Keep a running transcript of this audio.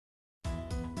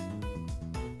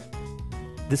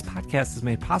This podcast is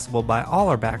made possible by all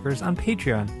our backers on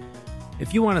Patreon.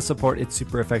 If you want to support It's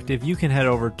Super Effective, you can head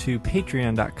over to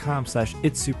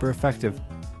patreon.com/itssupereffective.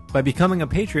 By becoming a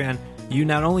Patreon, you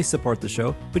not only support the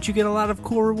show, but you get a lot of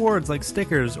cool rewards like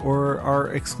stickers or our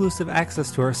exclusive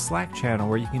access to our Slack channel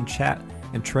where you can chat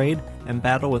and trade and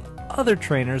battle with other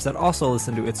trainers that also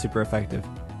listen to It's Super Effective.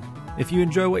 If you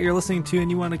enjoy what you're listening to and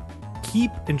you want to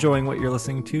keep enjoying what you're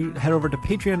listening to, head over to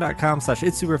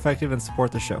patreon.com/itssupereffective and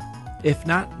support the show. If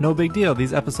not, no big deal.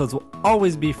 These episodes will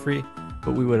always be free,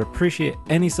 but we would appreciate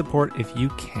any support if you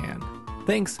can.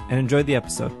 Thanks, and enjoy the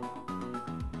episode.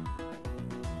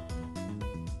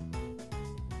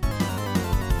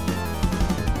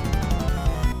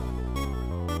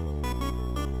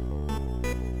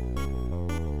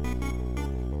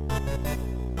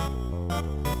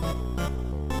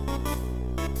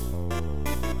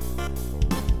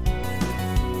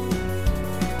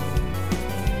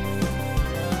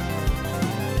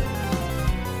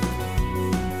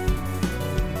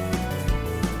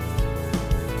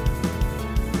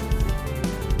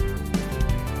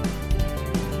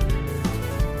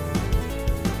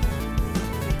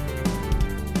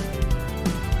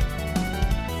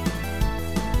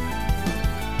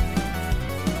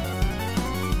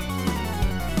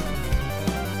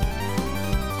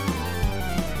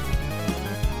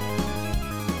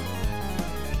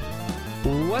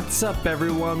 What's up,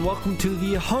 everyone? Welcome to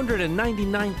the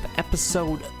 199th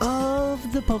episode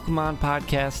of the Pokemon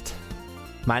Podcast.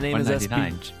 My name is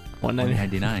SP.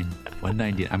 199.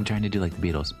 190. I'm trying to do like the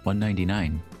Beatles.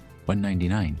 199.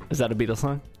 199. Is that a Beatles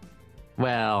song?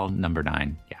 Well, number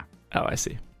 9. Yeah. Oh, I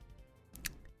see.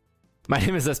 My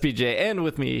name is SPJ, and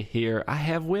with me here, I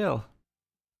have Will.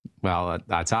 Well,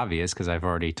 that's obvious because I've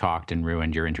already talked and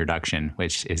ruined your introduction,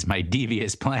 which is my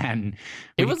devious plan.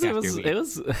 It was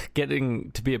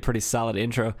getting to be a pretty solid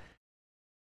intro.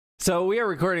 So we are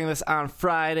recording this on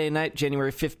Friday night,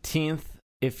 January 15th.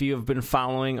 If you have been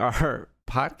following our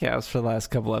podcast for the last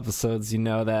couple episodes, you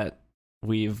know that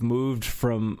we've moved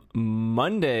from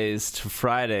Mondays to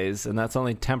Fridays, and that's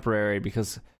only temporary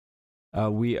because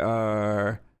we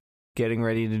are getting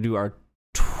ready to do our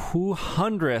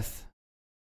 200th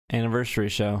anniversary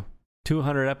show.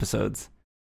 200 episodes.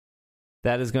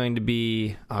 That is going to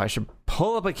be... Oh, I should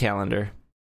pull up a calendar.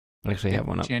 I actually have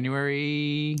one up.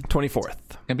 January 24th.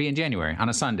 Gonna be in January on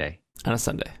a Sunday. On a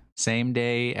Sunday. Same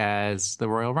day as the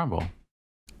Royal Rumble.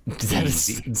 That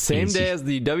is same day as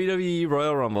the WWE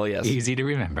Royal Rumble, yes. Easy to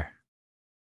remember.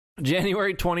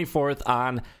 January 24th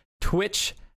on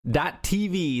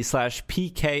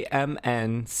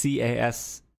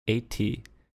twitch.tv/PKMNCASAT.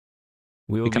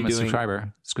 We will Become be doing a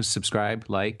subscriber. Subscribe,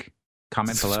 like,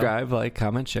 comment below. Subscribe, like,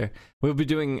 comment, share. We'll be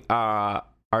doing our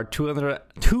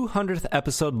 200th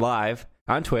episode live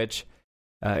on Twitch.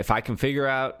 If I can figure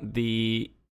out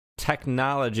the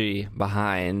technology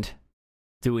behind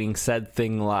doing said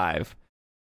thing live,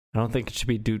 I don't think it should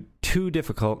be too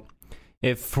difficult.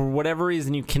 If for whatever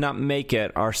reason you cannot make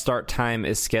it, our start time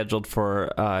is scheduled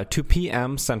for 2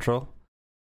 p.m. Central.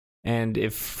 And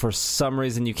if for some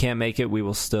reason you can't make it, we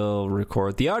will still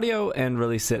record the audio and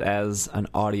release it as an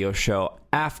audio show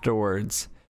afterwards.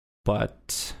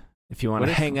 But if you want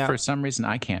to hang out... for some reason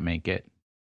I can't make it?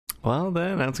 Well,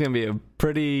 then that's going to be a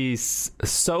pretty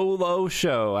solo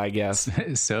show, I guess.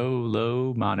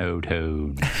 Solo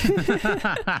monotone.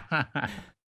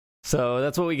 So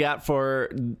that's what we got for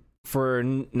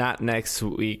not next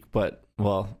week, but,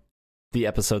 well, the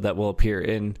episode that will appear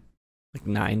in like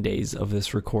 9 days of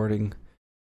this recording.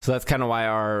 So that's kind of why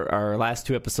our last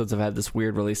 2 episodes have had this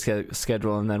weird release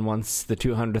schedule, and then once the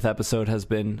 200th episode has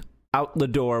been out the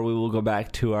door, we will go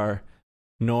back to our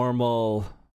normal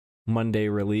Monday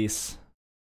releases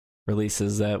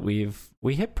that we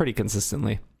hit pretty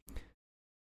consistently.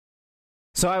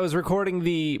 So I was recording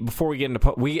before we get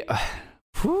into we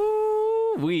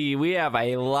have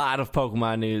a lot of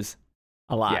Pokemon news.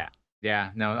 A lot.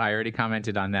 Yeah, no, I already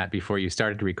commented on that before you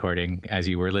started recording as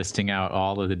you were listing out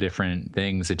all of the different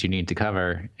things that you need to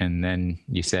cover. And then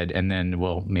you said, and then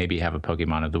we'll maybe have a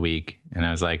Pokemon of the week. And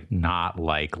I was like, not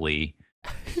likely.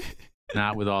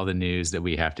 Not with all the news that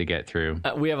we have to get through.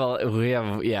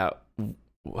 Yeah.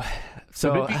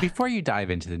 So before you dive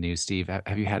into the news, Steve,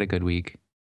 have you had a good week?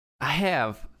 I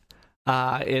have.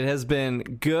 It has been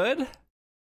good.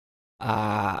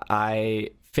 I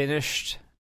finished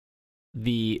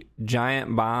the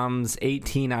Giant Bomb's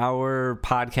 18-hour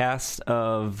podcast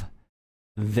of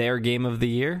their Games of the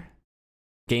Year.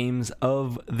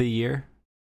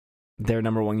 Their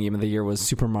number one game of the year was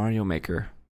Super Mario Maker.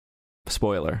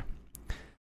 Spoiler.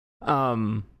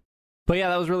 But yeah,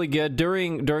 that was really good.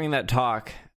 During that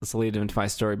talk, let's lead into my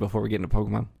story before we get into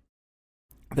Pokemon.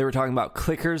 they were talking about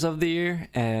clickers of the year,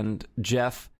 and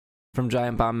Jeff from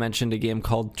Giant Bomb mentioned a game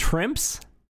called Trimps.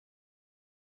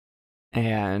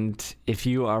 And if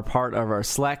you are part of our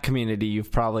Slack community,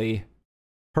 you've probably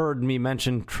heard me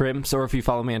mention Trimps, or if you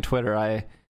follow me on Twitter, I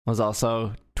was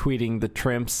also tweeting the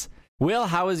Trimps. Will,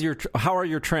 how are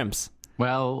your Trimps?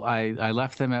 Well, I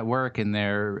left them at work, and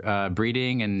they're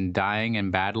breeding and dying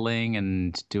and battling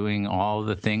and doing all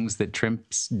the things that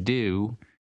Trimps do.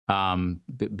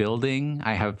 Building.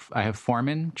 I have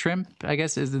Foreman Trimp, I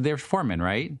guess. They're Foreman,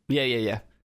 right? Yeah.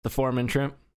 The Foreman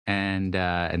Trimp. And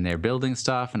they're building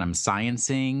stuff, and I'm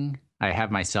sciencing. I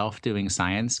have myself doing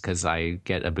science because I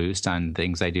get a boost on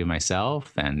things I do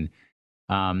myself, and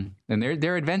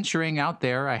they're adventuring out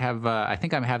there. I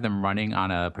think I have them running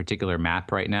on a particular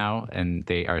map right now, and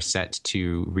they are set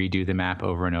to redo the map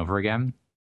over and over again.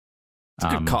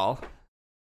 It's a good call.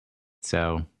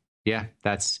 So yeah,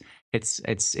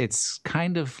 it's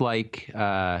kind of like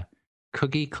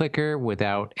Cookie Clicker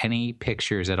without any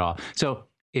pictures at all. So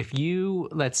if you,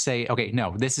 let's say, okay,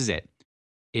 no, this is it.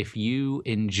 If you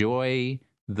enjoy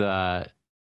the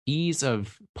ease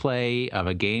of play of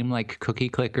a game like Cookie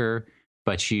Clicker,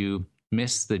 but you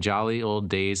miss the jolly old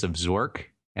days of Zork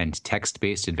and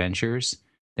text-based adventures,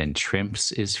 then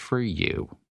Trimps is for you.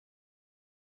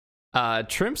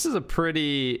 Trimps is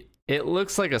it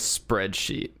looks like a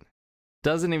spreadsheet.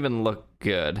 Doesn't even look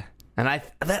good. And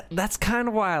that's kind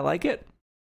of why I like it.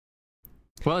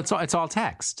 Well, it's all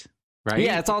text, right?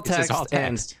 Yeah, it's all text. It's all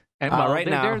text. And right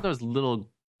now there are those little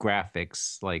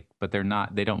graphics, but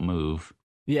they don't move.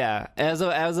 Yeah, as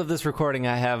of this recording,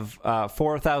 I have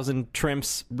 4,000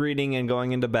 Trimps breeding and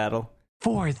going into battle.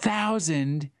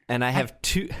 4,000, and I have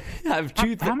two.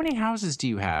 How many houses do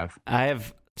you have? I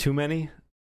have too many.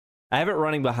 I have it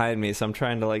running behind me, so I'm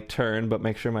trying to turn, but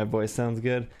make sure my voice sounds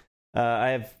good. I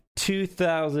have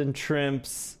 2,000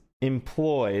 Trimps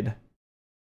employed,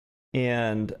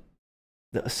 and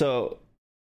so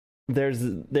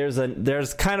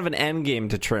there's kind of an end game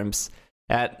to Trimps.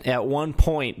 At one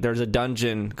point, there's a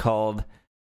dungeon called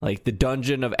the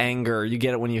Dungeon of Anger. You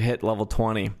get it when you hit level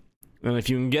 20. And if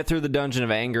you can get through the Dungeon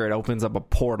of Anger, it opens up a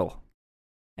portal.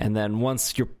 And then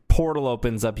once your portal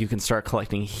opens up, you can start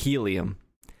collecting helium.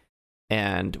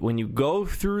 And when you go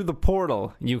through the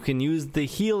portal, you can use the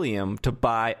helium to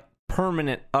buy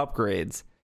permanent upgrades.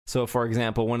 So, for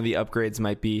example, one of the upgrades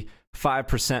might be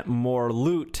 5% more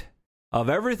loot of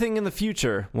everything in the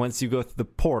future once you go through the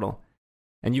portal.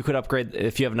 And you could upgrade,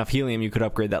 if you have enough helium, you could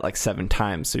upgrade that 7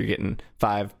 times. So you're getting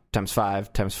 5 times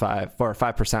 5 times 5, or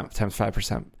 5% times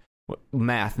 5%.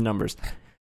 Math, numbers.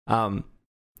 But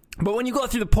when you go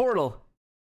through the portal,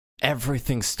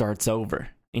 everything starts over.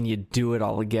 And you do it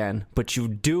all again. But you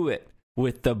do it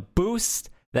with the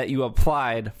boost that you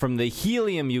applied from the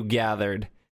helium you gathered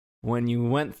when you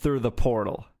went through the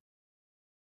portal.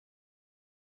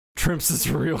 Trimps is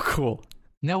real cool.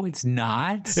 No, it's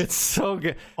not. It's so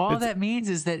good. That means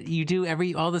is that you do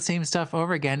all the same stuff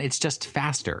over again. It's just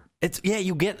faster. Eventually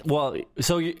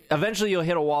you'll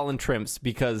hit a wall in Trimps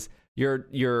because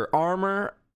your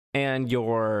armor and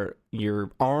your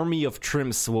army of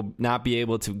Trimps will not be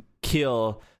able to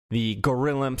kill the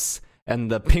Gorillimps and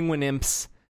the Penguin Imps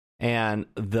and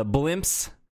the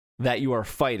Blimps that you are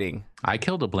fighting. I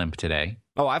killed a Blimp today.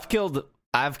 Oh, let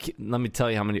me tell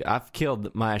you how many. I've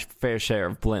killed my fair share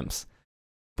of Blimps.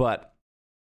 But,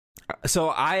 so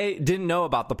I didn't know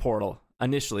about the portal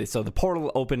initially. So the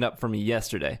portal opened up for me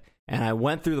yesterday. And I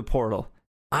went through the portal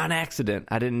on accident.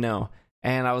 I didn't know.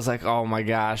 And I was like, oh my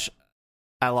gosh.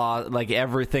 I lost,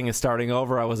 everything is starting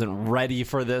over. I wasn't ready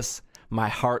for this. My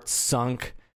heart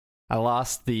sunk. I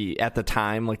lost at the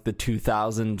time, the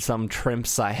 2,000 some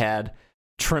Trimps I had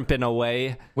trimping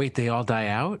away. Wait, they all die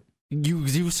out?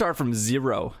 You start from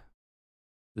 0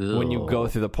 when you go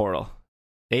through the portal.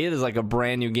 It is a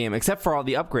brand new game, except for all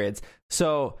the upgrades.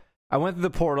 So I went through the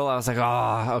portal. I was like,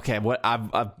 oh, okay. What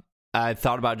I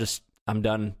thought about I'm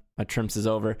done. My Trimps is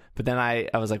over. But then I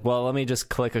was like, well, let me just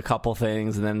click a couple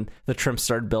things. And then the Trimps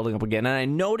started building up again. And I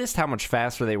noticed how much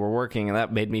faster they were working. And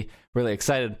that made me really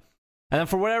excited. And then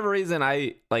for whatever reason,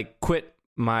 I quit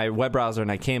my web browser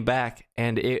and I came back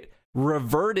and it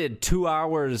reverted 2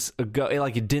 hours ago.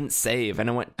 It didn't save. And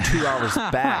it went 2 hours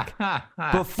back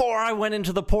before I went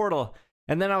into the portal.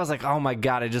 And then I was like, oh my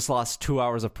God, I just lost 2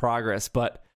 hours of progress.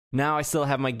 But now I still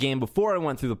have my game before I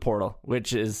went through the portal,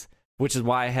 which is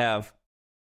why I have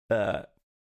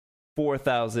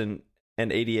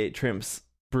 4,088 Trimps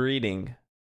breeding,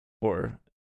 or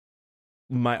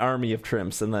my army of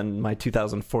Trimps, and then my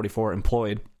 2,044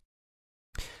 employed.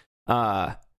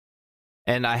 And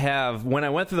I have, when I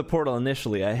went through the portal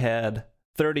initially, I had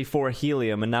 34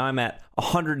 helium, and now I'm at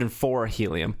 104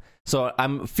 helium. So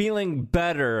I'm feeling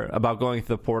better about going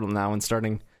through the portal now and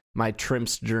starting my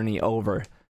Trimps journey over.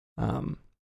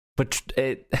 But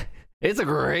it's a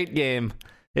great game.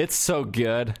 It's so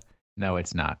good. No,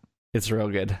 it's not. It's real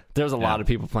good. There's a lot of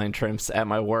people playing Trimps at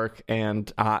my work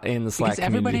and in the Slack because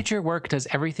everybody community. at your work does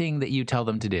everything that you tell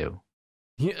them to do.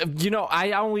 You know,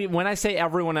 when I say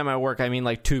everyone at my work, I mean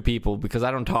like 2 people, because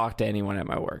I don't talk to anyone at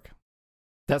my work.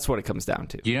 That's what it comes down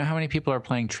to. Do you know how many people are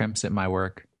playing Trimps at my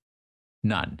work?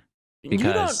 None. Because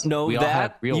you don't know we all that.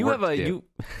 have real You work have to do.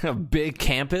 a big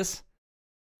campus.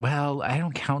 Well, I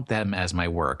don't count them as my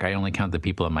work. I only count the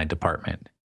people in my department.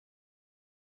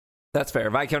 That's fair.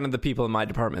 If I counted the people in my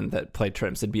department that play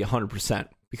Trimps, it'd be 100%,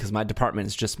 because my department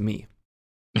is just me.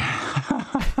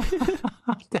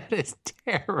 That is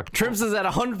terrible. Trimps is at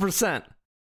 100%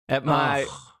 at my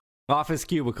office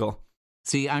cubicle.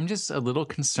 See, I'm just a little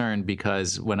concerned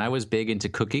because when I was big into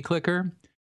Cookie Clicker,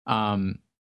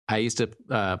 I used to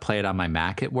play it on my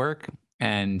Mac at work.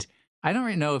 And I don't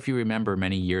really know if you remember,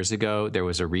 many years ago, there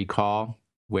was a recall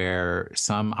where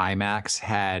some iMacs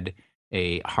had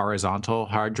a horizontal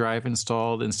hard drive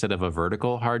installed instead of a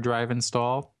vertical hard drive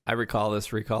installed. I recall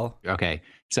this recall. Okay.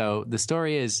 So the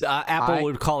story is... Apple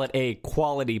would call it a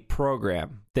quality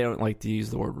program. They don't like to use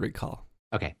the word recall.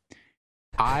 Okay.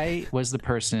 I was the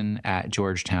person at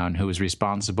Georgetown who was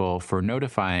responsible for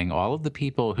notifying all of the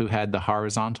people who had the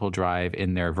horizontal drive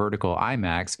in their vertical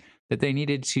iMacs that they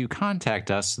needed to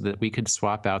contact us so that we could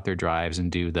swap out their drives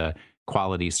and do the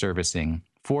quality servicing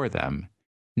for them,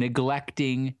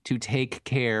 neglecting to take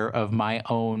care of my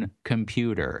own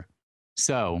computer.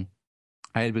 So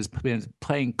I was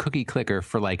playing Cookie Clicker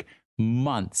for like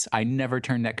months. I never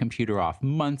turned that computer off.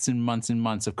 Months and months and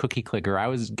months of Cookie Clicker. I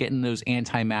was getting those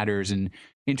antimatters and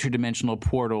interdimensional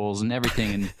portals and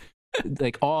everything, and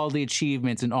like all the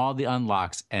achievements and all the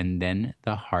unlocks. And then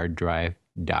the hard drive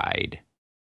died,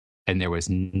 and there was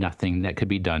nothing that could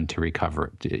be done to recover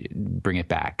it, to bring it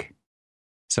back.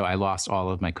 So I lost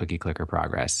all of my Cookie Clicker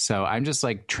progress. So I'm just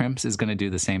like, Trimps is going to do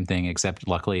the same thing, except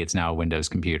luckily it's now a Windows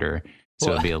computer,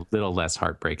 so it'll be a little less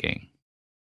heartbreaking.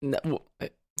 No,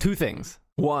 2 things.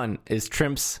 One is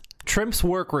Trimps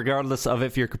work regardless of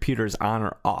if your computer is on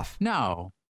or off.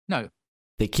 No.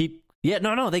 They keep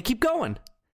going.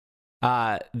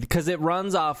 Because it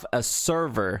runs off a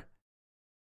server,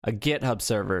 a GitHub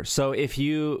server. So if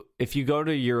you go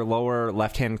to your lower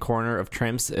left-hand corner of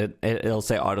Trimps, it'll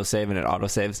say autosave, and it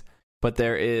autosaves. But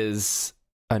there is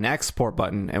an export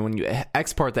button, and when you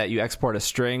export that, you export a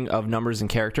string of numbers and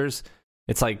characters.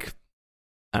 It's like,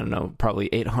 I don't know, probably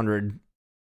 800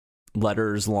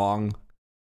 letters long.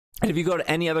 And if you go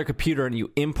to any other computer and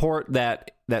you import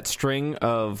that string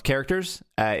of characters,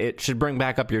 it should bring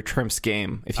back up your Trimps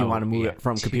game if you want to move it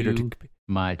from computer to computer.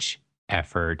 Much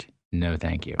effort. No,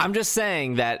 thank you. I'm just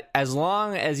saying that as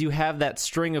long as you have that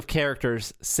string of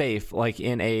characters safe, like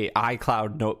in a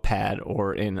iCloud notepad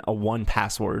or in a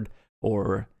 1Password,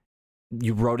 or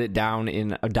you wrote it down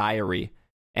in a diary,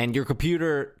 and your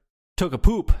computer took a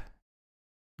poop,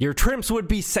 your Trimps would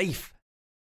be safe.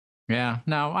 Yeah,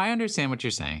 no, I understand what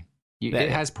you're saying.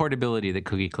 It has portability that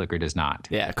Cookie Clicker does not.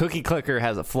 Yeah, Cookie Clicker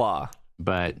has a flaw.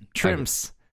 But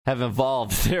Trimps have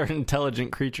evolved. They're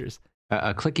intelligent creatures.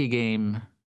 A clicky game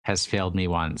has failed me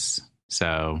once,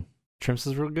 so Trimps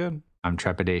is real good. I'm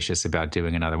trepidatious about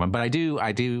doing another one. But I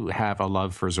do have a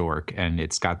love for Zork, and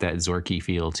it's got that Zorky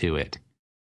feel to it.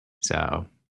 So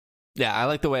yeah, I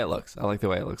like the way it looks. I like the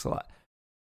way it looks a lot.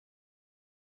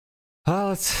 Oh,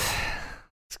 let's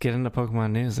get into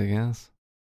Pokemon news, I guess.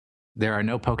 There are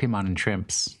no Pokemon in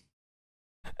Trimps.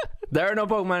 There are no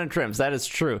Pokemon in Trimps. That is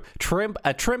true.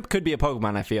 A Trimp could be a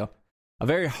Pokemon, I feel. A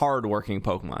very hard-working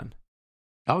Pokemon.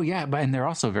 Oh, yeah, and they're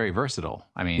also very versatile.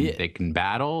 I mean, They can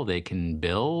battle, they can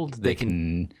build, they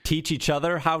can teach each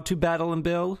other how to battle and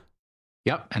build.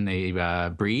 Yep, and they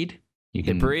breed. You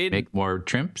can make more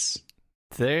Trimps.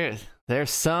 There's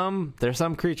some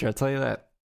creature, I'll tell you that.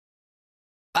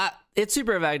 It's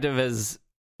Super Effective has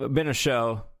been a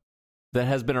show that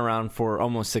has been around for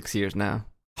almost 6 years now.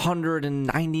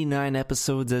 199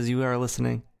 episodes as you are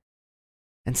listening.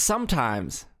 And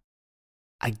sometimes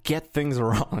I get things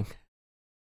wrong.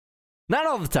 Not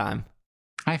all the time.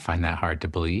 I find that hard to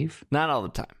believe. Not all the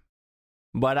time.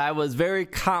 But I was very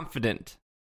confident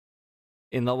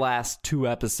in the last 2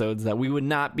 episodes that we would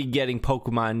not be getting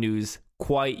Pokemon news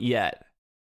quite yet.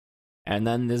 And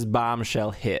then this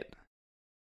bombshell hit.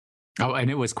 Oh,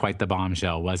 and it was quite the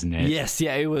bombshell, wasn't it? Yes,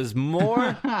 yeah, it was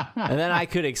more than I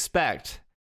could expect.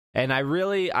 And I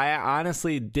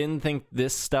honestly didn't think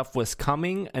this stuff was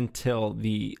coming until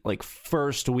the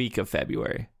first week of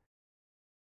February.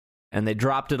 and they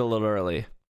dropped it a little early,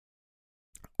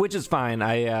 which is fine.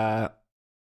 I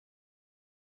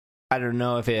don't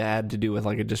know if it had to do with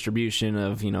like a distribution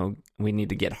of, we need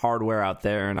to get hardware out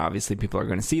there, and obviously people are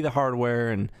going to see the hardware,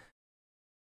 and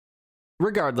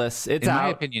regardless, it's out. In my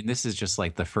opinion, this is just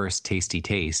like the first tasty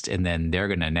taste, and then they're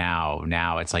gonna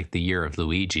now it's like the year of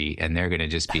Luigi, and they're gonna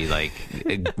just be like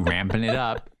ramping it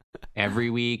up every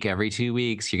week, every 2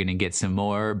 weeks. You're gonna get some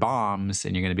more bombs,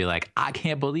 and you're gonna be like, I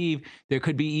can't believe there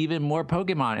could be even more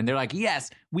Pokemon, and they're like,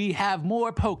 yes, we have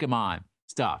more Pokemon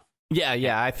stuff.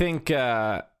 Yeah.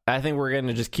 I think we're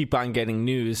gonna just keep on getting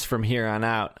news from here on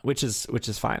out, which is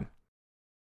fine.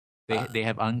 They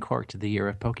have uncorked the year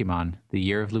of Pokemon. The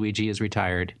year of Luigi is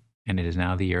retired, and it is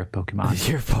now the year of Pokemon. The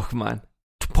year of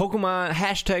Pokemon.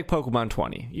 Hashtag Pokemon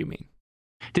 20, you mean.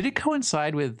 Did it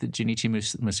coincide with Junichi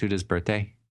Masuda's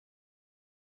birthday?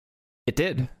 It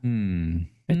did.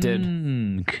 It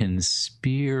did.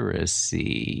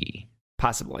 Conspiracy.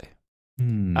 Possibly.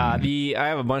 I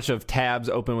have a bunch of tabs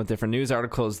open with different news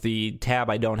articles. The tab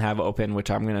I don't have open, which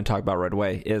I'm going to talk about right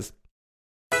away, is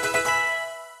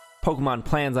Pokemon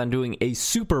plans on doing a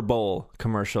Super Bowl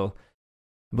commercial.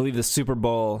 I believe the Super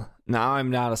Bowl... Now,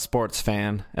 I'm not a sports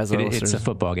fan, as it's a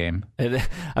football game.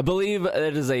 I believe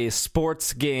it is a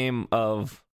sports game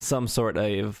of some sort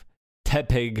of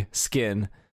Tepig skin.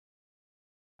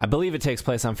 I believe it takes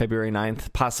place on February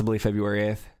 9th, possibly February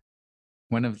 8th.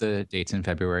 One of the dates in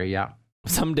February, yeah.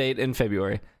 Some date in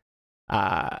February.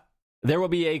 There will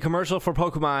be a commercial for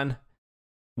Pokemon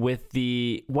with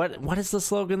the... What is the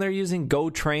slogan they're using? Go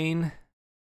train?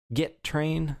 Get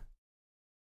train?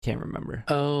 Can't remember.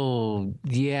 Oh,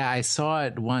 yeah, I saw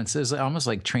it once. It was almost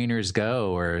like Trainers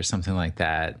Go or something like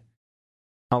that.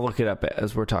 I'll look it up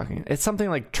as we're talking. It's something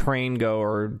like Train Go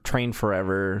or Train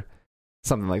Forever,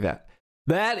 something like that.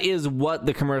 That is what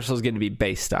the commercial is going to be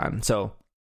based on. So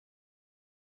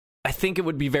I think it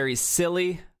would be very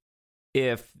silly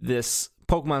if this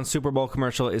Pokemon Super Bowl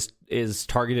commercial is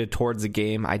targeted towards the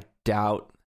game. I doubt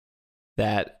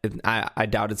that. I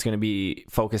doubt it's going to be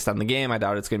focused on the game. I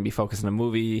doubt it's going to be focused on a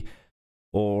movie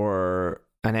or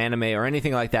an anime or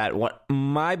anything like that. What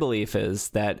my belief is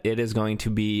that it is going to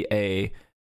be a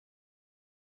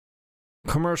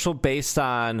commercial based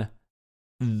on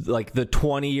like the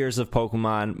 20 years of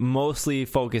Pokemon, mostly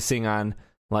focusing on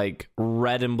like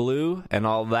red and blue and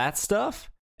all that stuff,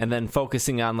 and then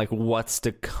focusing on like what's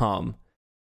to come.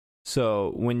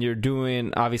 So when you're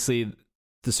doing, obviously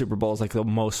the Super Bowl is like the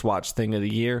most watched thing of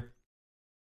the year.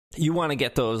 You want to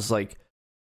get those like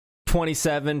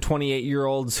 27,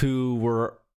 28-year-olds who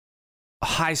were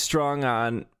high strung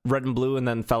on red and blue and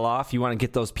then fell off. You want to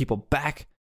get those people back.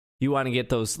 You want to get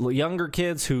those younger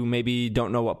kids who maybe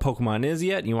don't know what Pokemon is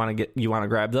yet. You want to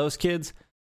grab those kids.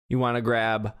 You want to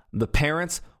grab the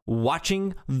parents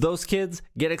watching those kids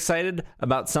get excited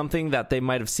about something that they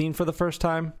might have seen for the first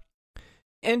time.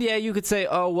 And yeah, you could say,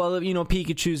 oh, well,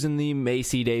 Pikachu's in the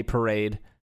Macy Day Parade.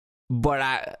 But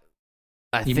I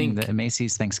you think... mean the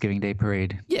Macy's Thanksgiving Day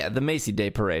Parade? Yeah, the Macy Day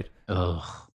Parade. Ugh.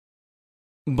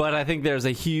 But I think there's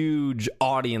a huge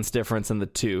audience difference in the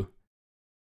two.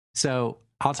 So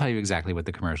I'll tell you exactly what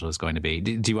the commercial is going to be.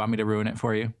 Do you want me to ruin it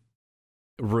for you?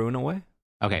 Ruin away?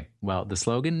 Okay. Well, the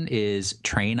slogan is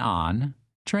Train On.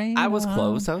 Train I was on,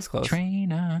 close.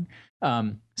 Train On.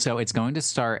 So it's going to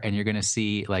start, and you're going to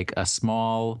see like a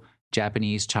small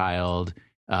Japanese child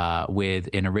with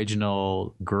an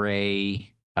original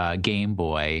gray Game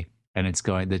Boy, and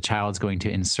the child's going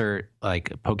to insert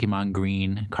like a Pokemon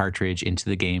Green cartridge into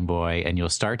the Game Boy, and you'll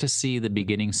start to see the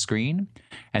beginning screen,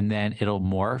 and then it'll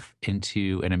morph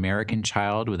into an American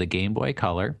child with a Game Boy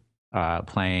Color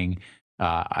playing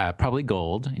probably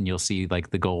gold, and you'll see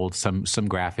like the gold, some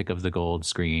graphic of the gold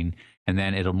screen, and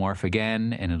then it'll morph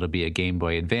again, and it'll be a Game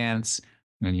Boy Advance,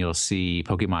 and you'll see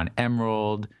Pokemon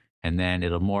Emerald, and then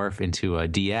it'll morph into a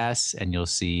DS, and you'll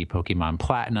see Pokemon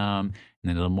Platinum, and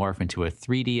then it'll morph into a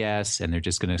 3DS, and they're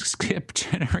just going to skip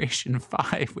Generation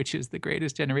 5, which is the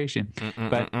greatest generation.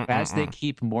 But as they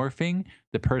keep morphing,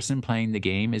 the person playing the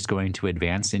game is going to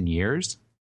advance in years,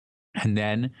 and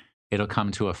then it'll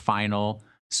come to a final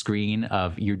screen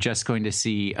of, you're just going to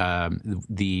see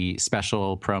the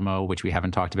special promo, which we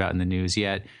haven't talked about in the news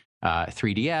yet,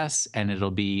 3DS, and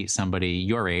it'll be somebody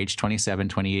your age, 27,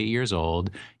 28 years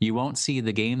old. You won't see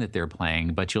the game that they're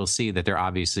playing, but you'll see that they're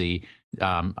obviously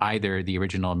either the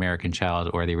original American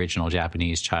child or the original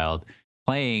Japanese child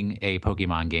playing a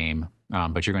Pokemon game,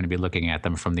 but you're going to be looking at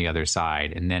them from the other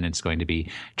side. And then it's going to be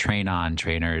Train On,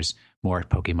 trainers. More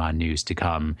Pokemon news to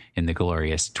come in the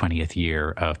glorious 20th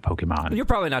year of Pokemon. You're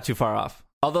probably not too far off.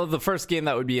 Although the first game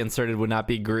that would be inserted would not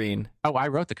be green. Oh, I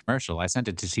wrote the commercial. I sent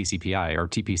it to TCPI or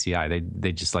TPCI.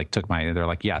 They just like took they're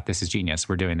like, yeah, this is genius.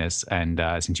 We're doing this. And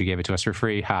since you gave it to us for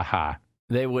free, haha.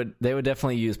 They would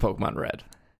definitely use Pokemon Red.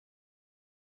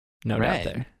 No doubt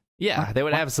there. Yeah, they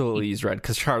would absolutely use Red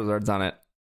because Charizard's on it.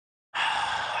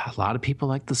 A lot of people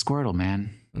like the Squirtle,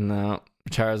 man. No,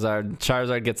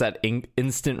 Charizard gets that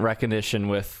instant recognition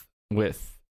with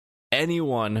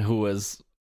anyone who was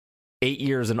 8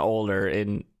 years and older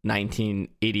in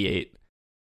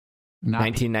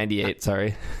 1998,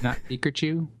 sorry. Not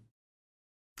Pikachu?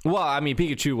 Well, I mean,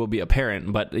 Pikachu will be a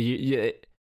parent, but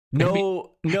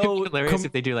no. Hilarious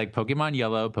if they do like Pokemon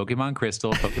Yellow, Pokemon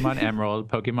Crystal, Pokemon Emerald,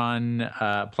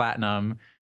 Pokemon Platinum,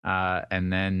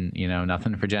 and then,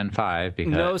 nothing for Gen 5.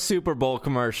 Because no Super Bowl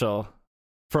commercial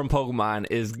from Pokemon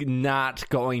is not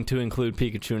going to include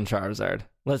Pikachu and Charizard.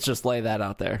 Let's just lay that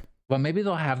out there. Well, maybe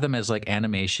they'll have them as like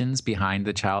animations behind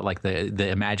the child, like the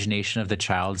imagination of the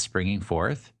child springing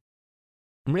forth.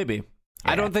 Maybe. Yeah.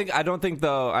 I don't think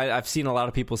though. I've seen a lot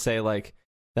of people say like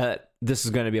that this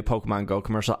is going to be a Pokemon Go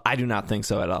commercial. I do not think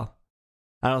so at all.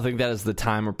 I don't think that is the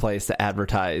time or place to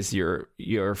advertise your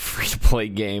free to play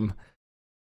game.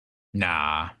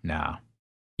 Nah.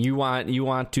 You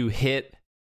want to hit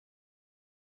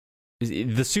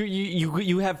the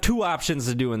you have two options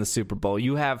to do in the Super Bowl.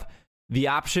 You have the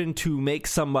option to make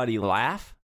somebody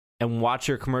laugh and want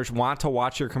to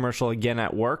watch your commercial again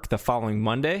at work the following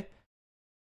Monday,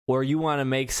 or you want to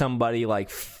make somebody like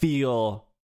feel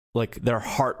like their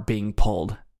heart being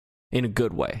pulled in a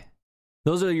good way.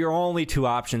 Those are your only two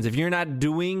options. If you're not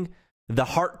doing the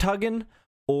heart tugging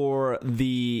or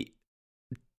the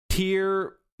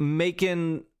tear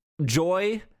making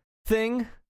joy thing,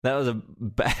 that was a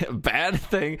bad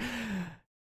thing.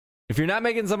 If you're not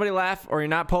making somebody laugh or you're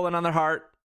not pulling on their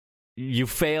heart, you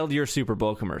failed your Super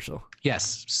Bowl commercial.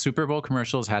 Yes, Super Bowl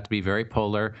commercials have to be very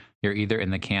polar. You're either in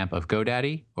the camp of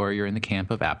GoDaddy or you're in the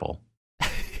camp of Apple.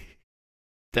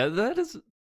 That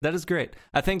is great.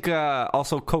 I think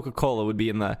also Coca-Cola would be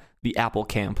in the Apple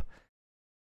camp.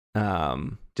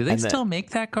 Do they still make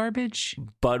that garbage?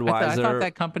 Budweiser. I thought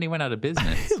that company went out of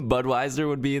business. Budweiser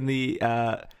would be in the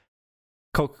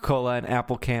Coca-Cola and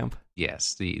Apple camp.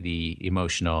 Yes, the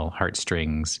emotional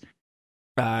heartstrings.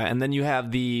 And then you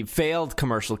have the failed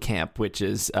commercial camp, which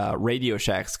is Radio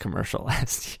Shack's commercial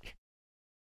last year.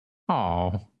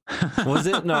 Oh. Was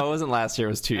it? No, it wasn't last year.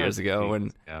 It was 2 years ago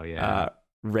when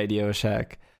Radio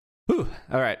Shack. Whew.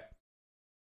 All right.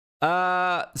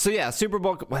 So yeah, Super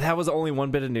Bowl. Well, that was only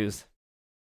one bit of news.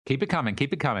 Keep it coming.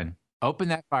 Open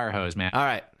that fire hose, man. All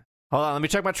right. Hold on. Let me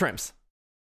check my trims.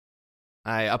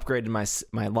 I upgraded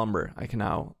my lumber. I can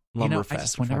now lumber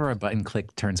fast. Whenever a button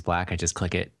turns black, I just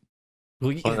click it.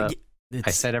 Well,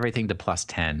 I set everything to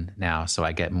 +10 now, so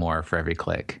I get more for every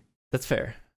click. That's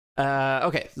fair.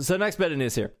 Okay, so next bit of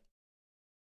news here.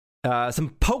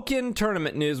 Some Pokken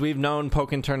Tournament news. We've known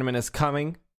Pokken Tournament is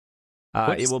coming.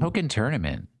 What's Pokken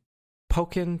Tournament?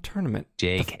 Pokken Tournament.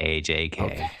 JK.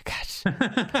 Okay, gosh.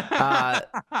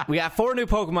 We got 4 new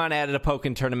Pokemon added to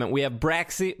Pokken Tournament. We have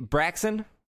Braixen.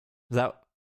 Is that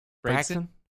Braixen?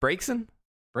 Braixen?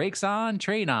 Brakes on,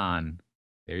 train on.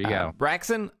 There you go.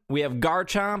 Braixen. We have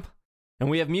Garchomp, and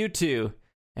we have Mewtwo.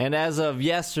 And as of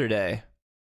yesterday,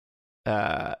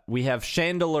 we have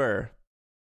Chandelure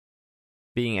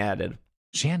being added.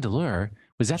 Chandelure?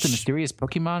 Was that the mysterious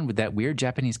Pokemon with that weird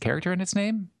Japanese character in its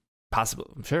name?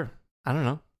 Possible. I'm sure. I don't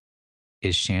know.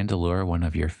 Is Chandelure one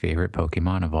of your favorite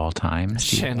Pokemon of all time?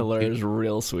 Chandelure is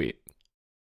real sweet.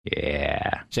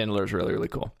 Yeah. Chandelure is really, really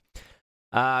cool.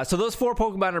 So those 4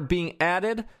 Pokemon are being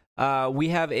added. We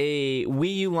have a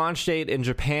Wii U launch date in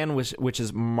Japan, which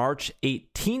is March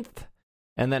 18th.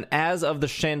 And then as of the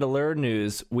Chandelure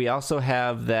news, we also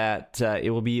have that it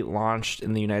will be launched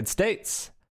in the United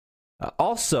States,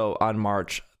 also on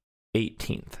March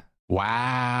 18th.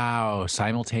 Wow.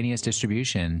 Simultaneous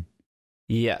distribution.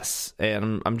 Yes.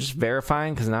 And I'm just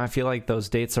verifying because now I feel like those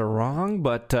dates are wrong,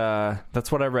 but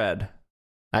that's what I read.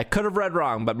 I could have read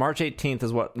wrong, but March 18th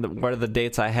is what are the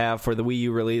dates I have for the Wii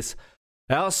U release.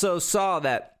 I also saw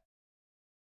that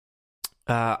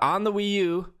on the Wii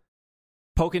U,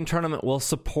 Pokken Tournament will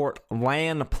support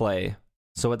LAN play.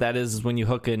 So what that is when you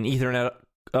hook an Ethernet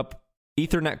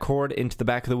cord into the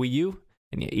back of the Wii U,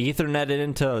 and you Ethernet it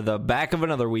into the back of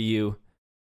another Wii U,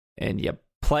 and you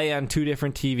play on 2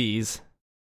 different TVs,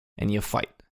 and you fight.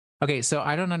 Okay, so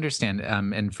I don't understand,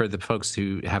 and for the folks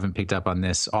who haven't picked up on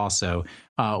this also,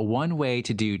 one way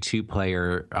to do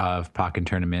 2-player of Pokken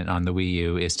Tournament on the Wii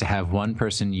U is to have one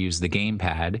person use the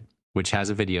gamepad, which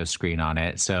has a video screen on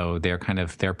it, so their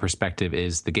perspective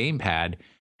is the gamepad,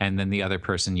 and then the other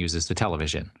person uses the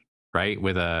television. right?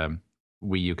 With a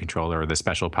Wii U controller or the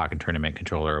special Pocket Tournament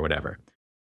controller or whatever.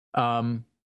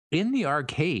 In the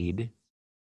arcade,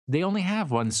 they only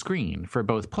have one screen for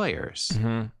both players.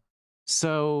 Mm-hmm.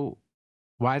 So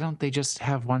why don't they just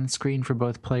have one screen for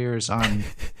both players on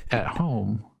at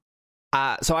home?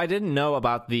 So I didn't know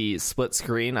about the split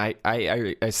screen.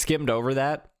 I skimmed over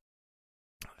that.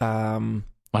 Well,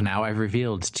 now I've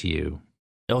revealed to you.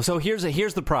 Oh, so here's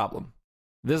the problem.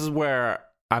 This is where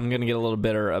I'm going to get a little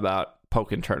bitter about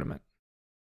Pokken Tournament.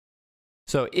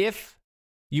 So if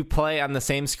you play on the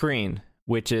same screen,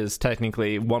 which is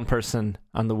technically one person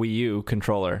on the Wii U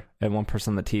controller and one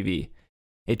person on the TV,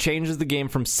 it changes the game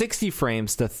from 60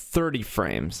 frames to 30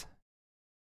 frames.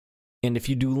 And if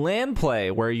you do LAN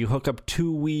play, where you hook up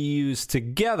two Wii U's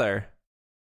together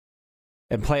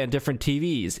and play on different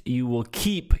TVs, you will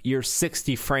keep your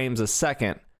 60 frames a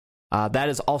second. That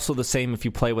is also the same if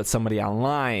you play with somebody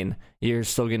online. You're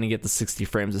still going to get the 60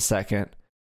 frames a second,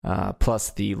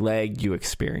 plus the lag you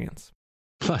experience.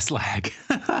 Plus lag.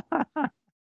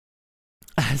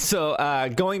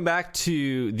 So going back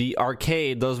to the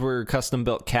arcade, those were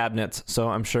custom-built cabinets, so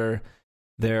I'm sure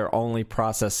they're only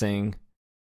processing...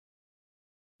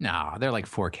 No, they're like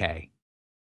 4K.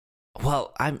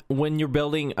 Well, when you're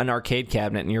building an arcade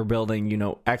cabinet and you're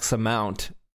building, X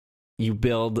amount, you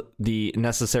build the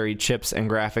necessary chips and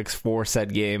graphics for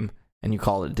said game, and you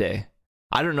call it a day.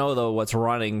 I don't know, though, what's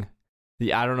running.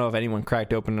 I don't know if anyone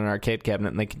cracked open an arcade cabinet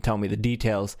and they can tell me the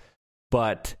details,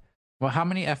 but... Well, how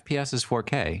many FPS is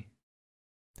 4K?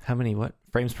 How many, what?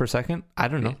 Frames per second? I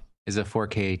don't know. Is a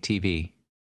 4K TV?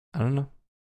 I don't know.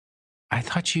 I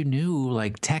thought you knew,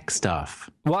 like, tech stuff.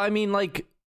 Well, I mean, like,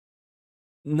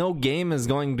 no game is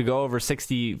going to go over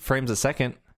 60 frames a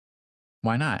second.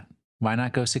 Why not? Why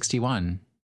not go 61?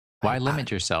 Why limit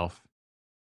yourself?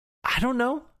 I don't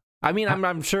know. I mean,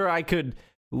 I'm sure I could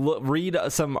read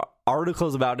some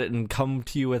articles about it and come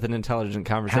to you with an intelligent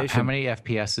conversation. How many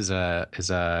FPS is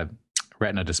a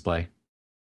Retina display?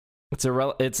 It's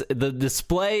the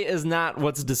display is not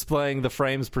what's displaying the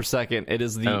frames per second. It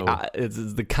is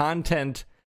it's the content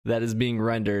that is being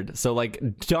rendered. So like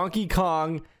Diddy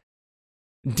Kong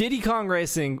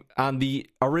Racing on the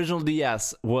original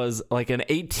DS was like an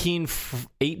 18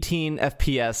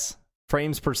 FPS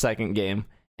frames per second game,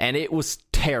 and it was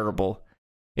terrible.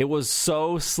 It was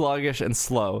so sluggish and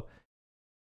slow.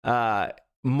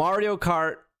 Mario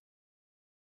Kart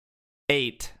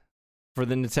 8 for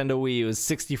the Nintendo Wii U is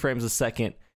 60 frames a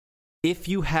second. If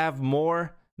you have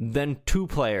more than 2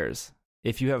 players,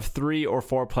 if you have 3 or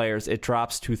 4 players, it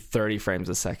drops to 30 frames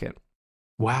a second.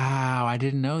 Wow, I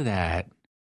didn't know that.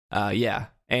 Yeah,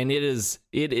 and it is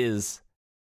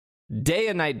day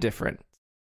and night different.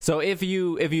 So if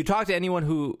you talk to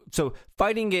anyone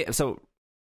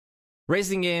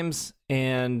racing games,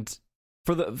 and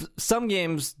some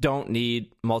games don't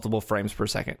need multiple frames per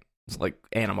second. It's like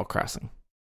Animal Crossing.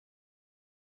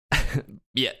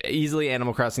 Yeah, easily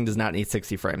Animal Crossing does not need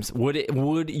 60 frames.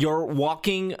 Would your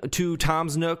walking to Tom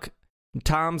Nook's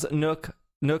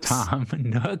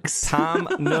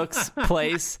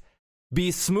place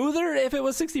be smoother if it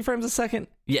was 60 frames a second?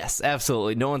 Yes,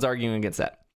 absolutely. No one's arguing against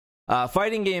that.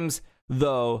 Fighting games,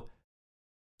 though,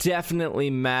 definitely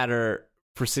matter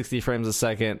for 60 frames a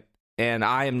second, and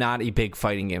I am not a big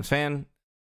fighting games fan.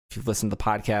 If you've listened to the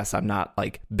podcast, I'm not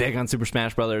like big on Super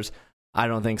Smash Brothers. I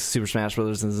don't think Super Smash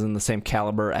Brothers is in the same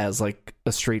caliber as like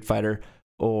a Street Fighter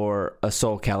or a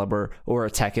Soul Calibur or a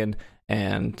Tekken,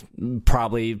 and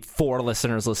probably 4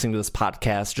 listeners listening to this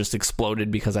podcast just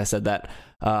exploded because I said that.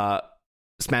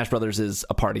 Smash Brothers is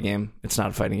a party game. It's not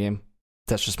a fighting game.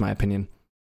 That's just my opinion.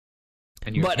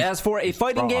 But as for a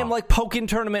fighting game like Pokken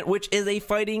Tournament, which is a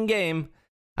fighting game,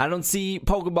 I don't see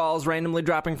Pokeballs randomly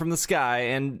dropping from the sky,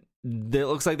 and it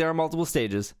looks like there are multiple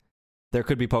stages. There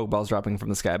could be Pokeballs dropping from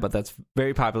the sky, but that's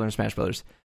very popular in Smash Brothers.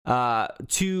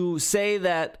 To say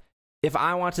that if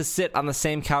I want to sit on the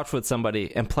same couch with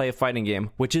somebody and play a fighting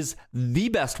game, which is the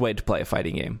best way to play a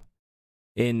fighting game,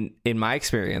 in my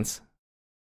experience,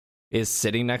 is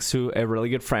sitting next to a really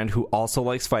good friend who also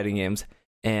likes fighting games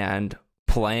and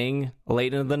playing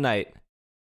late into the night.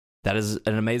 That is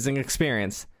an amazing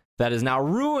experience that is now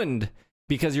ruined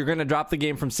because you're going to drop the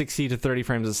game from 60 to 30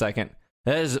 frames a second.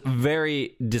 That is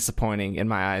very disappointing in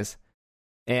my eyes.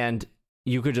 And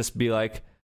you could just be like,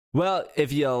 well,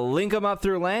 if you link them up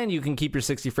through LAN, you can keep your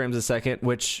 60 frames a second,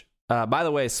 which, by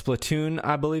the way, Splatoon,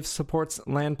 I believe, supports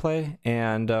LAN play,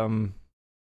 and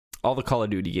all the Call of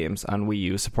Duty games on Wii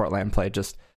U support LAN play,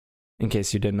 just in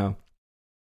case you didn't know.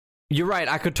 You're right,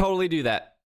 I could totally do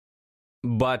that,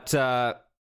 but I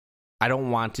don't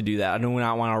want to do that. I do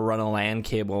not want to run a LAN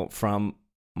cable from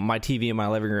my TV in my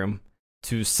living room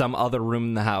to some other room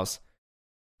in the house.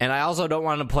 And I also don't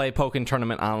want to play Pokken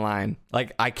Tournament online.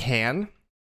 Like, I can,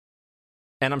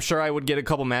 and I'm sure I would get a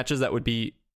couple matches that would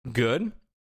be good.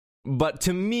 But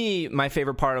to me, my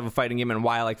favorite part of a fighting game and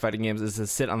why I like fighting games is to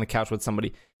sit on the couch with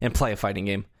somebody and play a fighting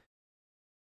game.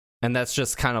 And that's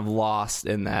just kind of lost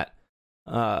in that.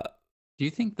 Do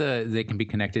you think they can be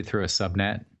connected through a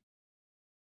subnet?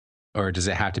 Or does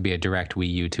it have to be a direct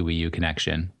Wii U to Wii U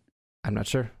connection? I'm not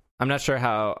sure. I'm not sure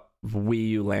how Wii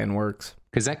U LAN works.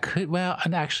 Because that could, well,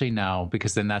 actually no,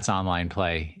 because then that's online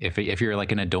play. If you're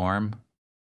like in a dorm,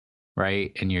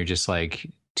 right, and you're just like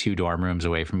 2 dorm rooms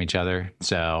away from each other,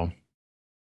 so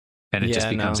then it just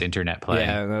becomes internet play.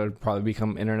 Yeah, that would probably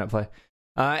become internet play.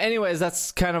 Anyways,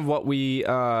 that's kind of what we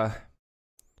know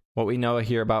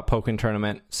here about Pokken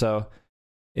Tournament. So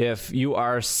if you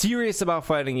are serious about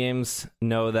fighting games,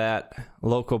 know that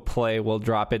local play will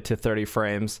drop it to 30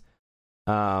 frames.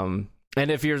 And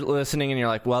if you're listening and you're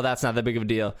like, well, that's not that big of a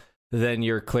deal, then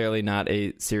you're clearly not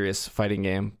a serious fighting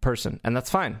game person. And that's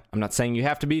fine. I'm not saying you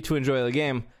have to be to enjoy the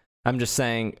game. I'm just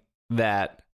saying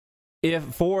that if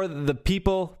for the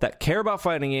people that care about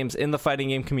fighting games in the fighting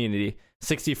game community,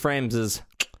 60 frames is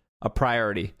a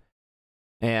priority.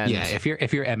 And yeah, if you're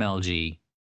MLG.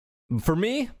 For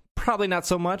me, probably not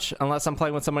so much unless I'm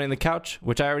playing with somebody on the couch,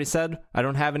 which I already said I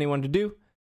don't have anyone to do.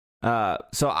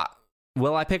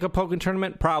 Will I pick a Pokken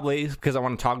Tournament? Probably, because I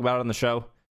want to talk about it on the show.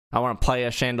 I want to play a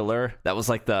Chandelure. That was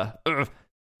like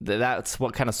that's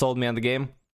what kind of sold me on the game.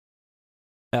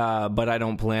 But I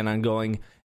don't plan on going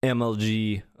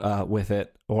MLG with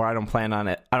it, or I don't plan on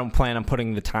it. I don't plan on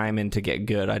putting the time in to get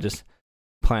good. I just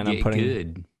plan on putting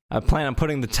good. I plan on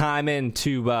putting the time in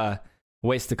to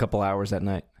waste a couple hours at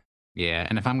night. Yeah,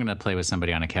 and if I'm going to play with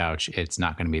somebody on a couch, it's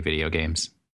not going to be video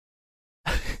games.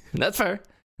 That's fair.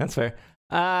 That's fair.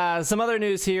 Some other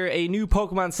news here. A new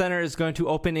Pokemon Center is going to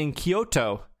open in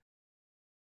Kyoto.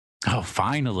 Oh,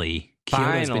 finally.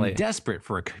 Kyoto's been desperate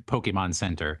for a Pokemon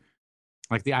Center.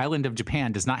 Like, the island of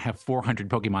Japan does not have 400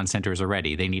 Pokemon Centers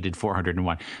already. They needed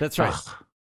 401. That's right. Ugh.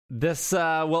 This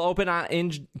will open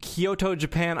in Kyoto,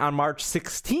 Japan on March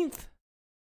 16th.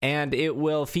 And it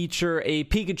will feature a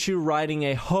Pikachu riding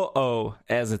a Ho-Oh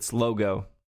as its logo.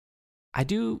 I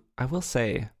will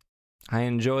say, I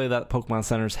enjoy that Pokemon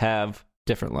Centers have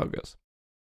different logos.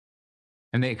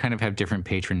 And they kind of have different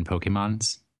patron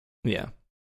Pokemons. Yeah.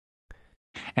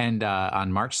 And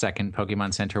on March 2nd,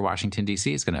 Pokemon Center, Washington,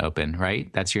 D.C. is going to open,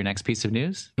 right? That's your next piece of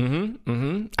news? Mm-hmm.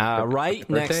 Mm-hmm. Right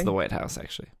next to the White House,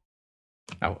 actually.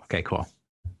 Oh, okay, cool.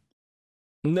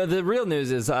 No, the real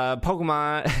news is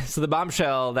Pokemon. So the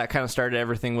bombshell that kind of started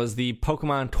everything was the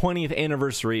Pokemon 20th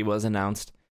anniversary was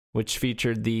announced, which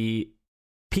featured the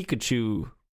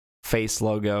Pikachu face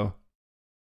logo,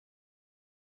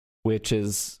 which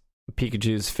is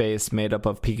Pikachu's face made up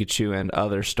of Pikachu and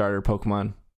other starter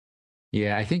Pokemon.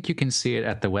 Yeah, I think you can see it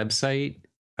at the website,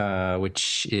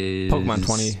 which is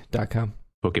Pokemon20.com.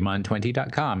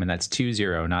 Pokemon20.com, and that's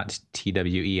 20, not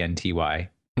TWENTY.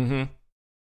 Mm-hmm.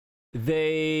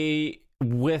 They,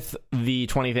 with the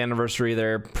 20th anniversary,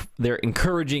 they're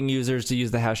encouraging users to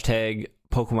use the hashtag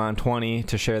Pokemon20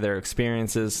 to share their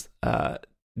experiences.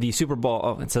 The Super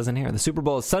Bowl, it says in here, the Super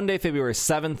Bowl is Sunday, February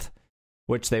 7th,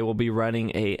 which they will be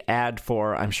running a ad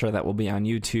for. I'm sure that will be on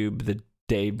YouTube the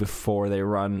day before they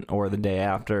run or the day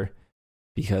after,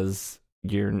 because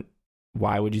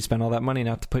why would you spend all that money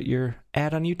not to put your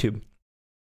ad on YouTube?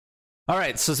 All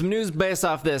right, so some news based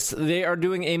off this. They are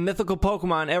doing a Mythical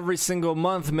Pokemon every single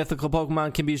month. Mythical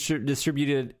Pokemon can be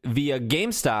distributed via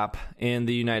GameStop in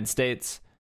the United States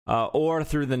or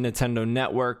through the Nintendo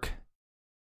Network.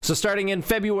 So starting in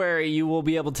February, you will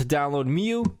be able to download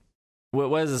Mew. What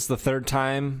was this, the third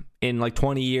time in like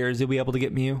 20 years you'll be able to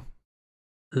get Mew?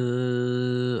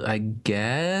 I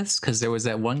guess, because there was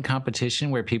that one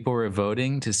competition where people were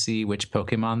voting to see which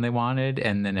Pokemon they wanted,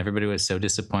 and then everybody was so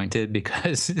disappointed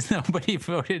because nobody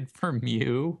voted for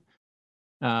Mew.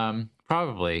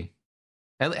 Probably.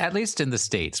 At least in the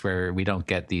States, where we don't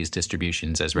get these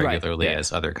distributions as regularly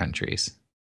as other countries.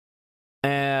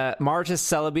 March is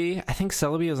Celebi. I think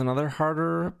Celebi is another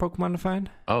harder Pokemon to find.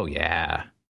 Oh, yeah.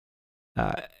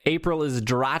 April is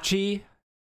Jirachi.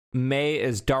 May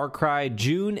is Darkrai.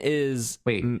 June is...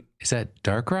 Wait, is that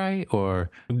Darkrai or...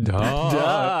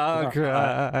 Darkrai.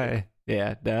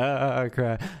 Yeah,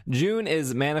 Darkrai. June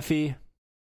is Manaphy.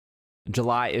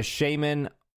 July is Shaman.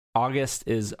 August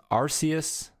is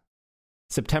Arceus.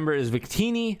 September is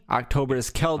Victini. October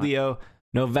is Keldeo.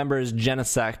 November is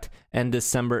Genesect. And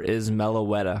December is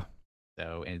Meloetta.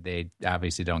 So they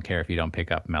obviously don't care if you don't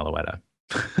pick up Meloetta.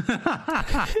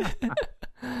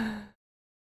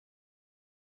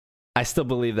 I still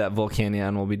believe that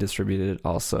Volcanion will be distributed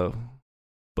also,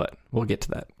 but we'll get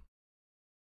to that.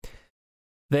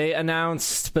 They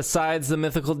announced, besides the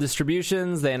mythical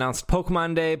distributions, they announced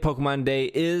Pokemon Day. Pokemon Day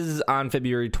is on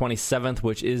February 27th,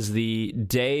 which is the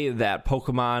day that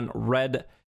Pokemon Red,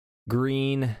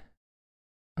 Green,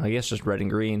 I guess just Red and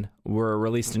Green, were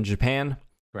released in Japan.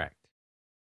 Correct.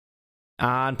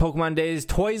 On Pokemon Days,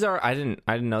 Toys R... I didn't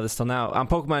know this till now. On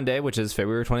Pokemon Day, which is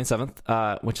February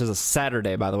 27th, which is a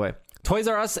Saturday, by the way, Toys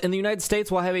R Us in the United States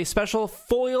will have a special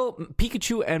foil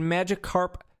Pikachu and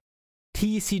Magikarp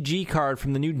TCG card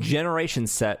from the new Generation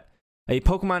set, a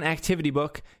Pokemon activity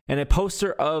book, and a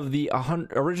poster of the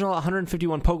original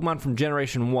 151 Pokemon from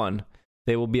Generation 1.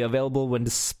 They will be available until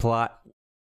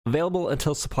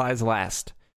supplies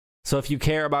last. So if you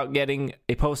care about getting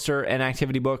a poster, an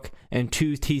activity book, and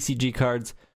 2 TCG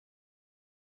cards,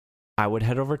 I would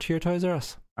head over to your Toys R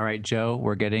Us. All right, Joe,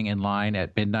 we're getting in line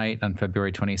at midnight on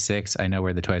February 26th. I know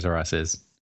where the Toys R Us is.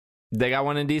 They got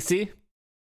one in DC?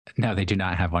 No, they do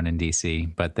not have one in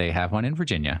DC, but they have one in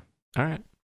Virginia. All right.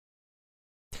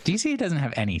 DC doesn't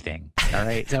have anything. All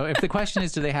right. So if the question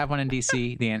is, do they have one in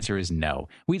DC? The answer is no.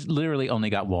 We literally only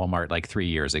got Walmart like 3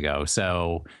 years ago.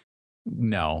 So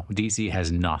no, DC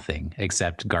has nothing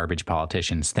except garbage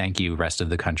politicians. Thank you, rest of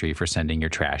the country, for sending your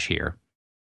trash here.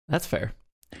 That's fair.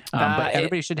 But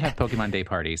everybody should have Pokemon Day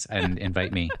parties and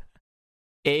invite me.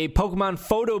 A Pokemon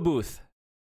photo booth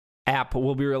app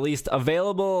will be released,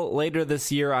 available later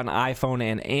this year on iPhone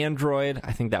and Android.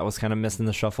 I think that was kind of missed in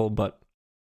the shuffle, but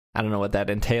I don't know what that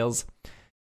entails.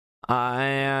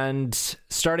 And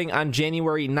starting on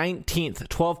January 19th,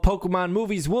 12 Pokemon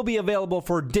movies will be available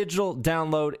for digital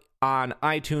download on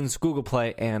iTunes, Google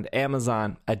Play, and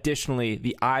Amazon. Additionally,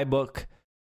 the iBook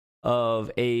of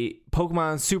a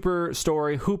Pokemon Super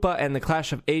Story, Hoopa and the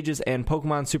Clash of Ages, and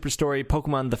Pokemon Super Story,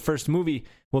 Pokemon the First Movie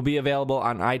will be available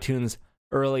on iTunes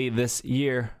early this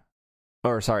year.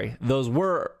 Or sorry, those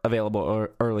were available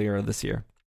earlier this year.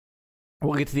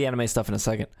 We'll get to the anime stuff in a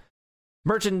second.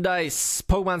 Merchandise.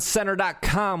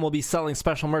 PokemonCenter.com will be selling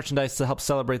special merchandise to help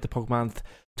celebrate the Pokemon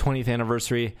 20th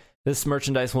anniversary. This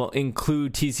merchandise will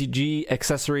include TCG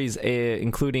accessories,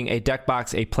 including a deck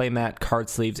box, a playmat, card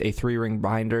sleeves, a 3-ring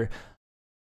binder,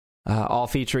 all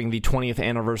featuring the 20th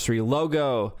anniversary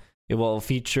logo. It will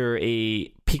feature a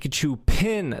Pikachu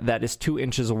pin that is 2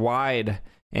 inches wide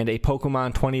and a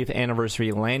Pokemon 20th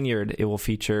anniversary lanyard. It will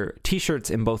feature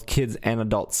t-shirts in both kids and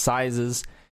adult sizes.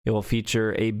 It will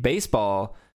feature a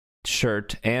baseball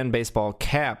shirt and baseball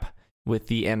cap with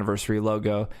the anniversary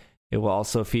logo. It will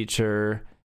also feature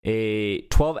a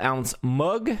 12-ounce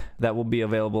mug that will be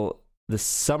available this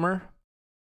summer.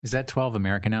 Is that 12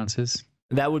 American ounces?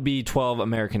 That would be 12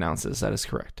 American ounces. That is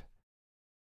correct.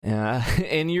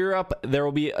 In Europe, there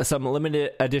will be some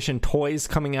limited edition toys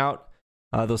coming out.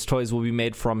 Those toys will be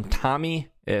made from Tommy,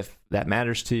 if that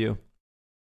matters to you.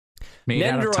 Made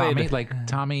out of Tommy? Like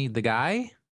Tommy the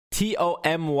guy?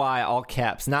 Tomy, all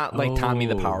caps. Not like Tommy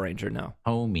the Power Ranger, no.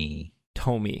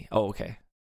 Tomy. Oh, okay.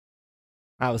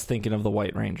 I was thinking of the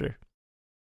White Ranger.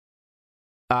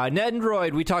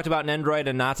 Nendroid, we talked about Nendroid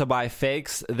and not to buy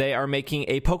fakes. They are making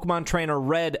a Pokemon Trainer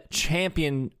Red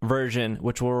Champion version,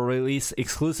 which will release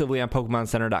exclusively on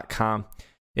PokemonCenter.com.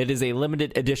 It is a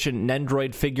limited edition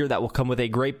Nendroid figure that will come with a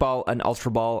Great Ball, an Ultra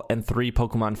Ball, and 3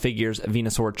 Pokemon figures,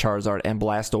 Venusaur, Charizard, and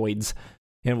Blastoids,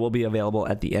 and will be available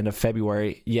at the end of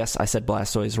February. Yes, I said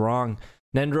Blastoise wrong.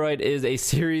 Nendroid is a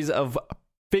series of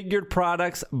figured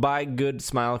products by Good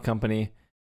Smile Company.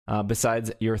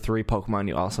 Besides your 3 Pokemon,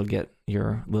 you also get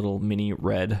your little mini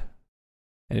Red.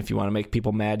 And if you want to make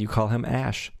people mad, you call him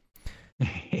Ash.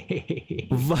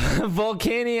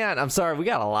 Volcanion. I'm sorry, we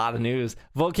got a lot of news.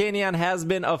 Volcanion has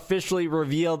been officially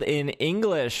revealed in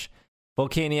English.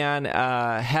 Volcanion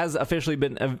has officially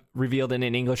been revealed in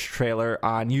an English trailer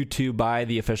on YouTube by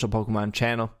the official Pokemon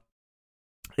channel.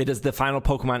 It is the final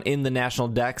Pokemon in the National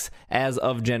Dex as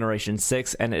of Generation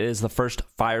 6, and it is the first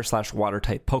Fire/Water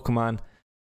type Pokemon.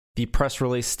 The press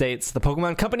release states, the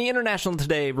Pokemon Company International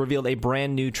today revealed a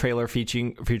brand new trailer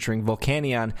featuring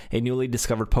Volcanion, a newly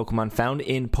discovered Pokemon found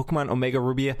in Pokemon Omega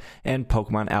Ruby and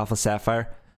Pokemon Alpha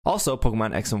Sapphire. Also,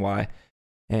 Pokemon X and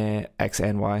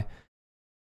Y.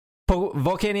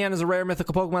 Volcanion is a rare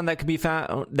mythical Pokemon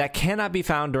that cannot be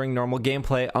found during normal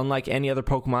gameplay. Unlike any other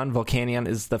Pokemon, Volcanion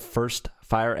is the first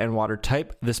fire and water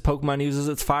type. This Pokemon uses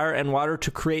its fire and water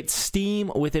to create steam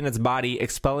within its body,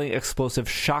 expelling explosive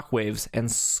shockwaves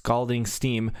and scalding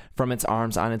steam from its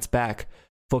arms on its back.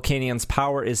 Volcanion's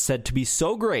power is said to be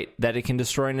so great that it can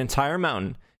destroy an entire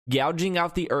mountain, gouging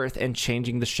out the earth and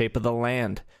changing the shape of the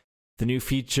land. The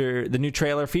new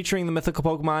trailer featuring the mythical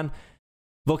Pokemon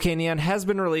Volcanion has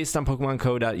been released on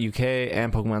PokemonCo.uk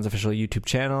and Pokemon's official YouTube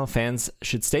channel. Fans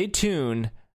should stay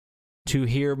tuned to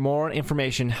hear more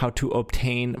information how to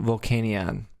obtain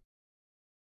Volcanion.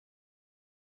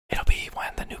 It'll be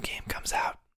when the new game comes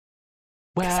out.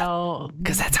 Well,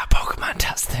 because that's how Pokemon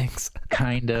does things.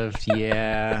 Kind of,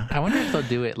 yeah. I wonder if they'll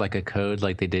do it like a code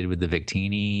like they did with the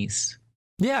Victinis.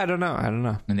 Yeah, I don't know.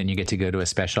 And then you get to go to a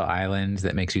special island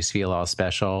that makes you feel all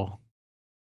special.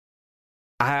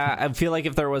 I feel like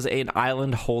if there was an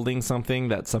island holding something,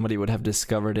 that somebody would have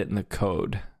discovered it in the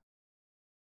code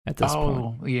at this point.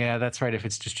 Oh, yeah, that's right. If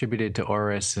it's distributed to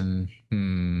Oris and...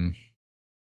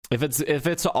 If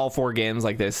it's all 4 games,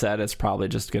 like they said, it's probably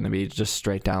just going to be just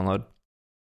straight download.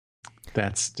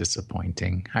 That's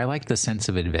disappointing. I like the sense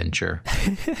of adventure.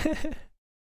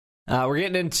 We're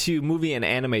getting into movie and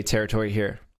anime territory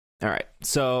here. All right.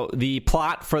 So the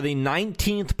plot for the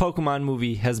 19th Pokemon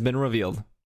movie has been revealed.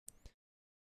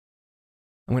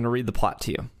 I'm going to read the plot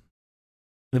to you.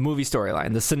 The movie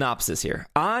storyline, the synopsis here.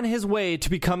 On his way to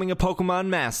becoming a Pokemon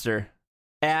master,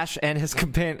 Ash and his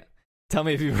companion... Tell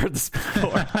me if you've heard this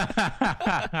before.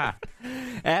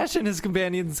 Ash and his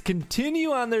companions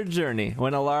continue on their journey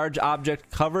when a large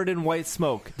object covered in white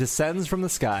smoke descends from the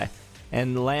sky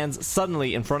and lands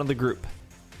suddenly in front of the group.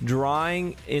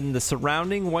 Drawing in the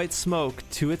surrounding white smoke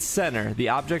to its center, the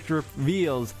object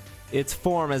reveals its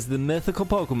form as the mythical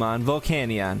Pokemon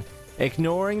Volcanion.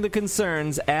 Ignoring the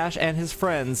concerns, Ash and his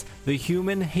friends, the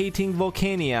human-hating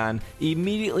Volcanion,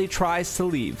 immediately tries to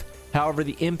leave. However,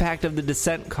 the impact of the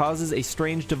descent causes a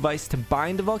strange device to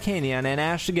bind Volcanion and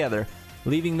Ash together,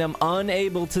 leaving them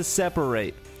unable to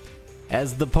separate.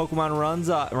 As the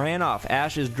Pokemon ran off,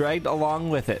 Ash is dragged along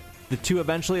with it. The two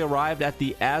eventually arrived at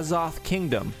the Azoth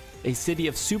Kingdom, a city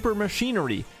of super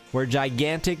machinery where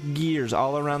gigantic gears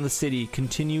all around the city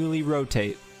continually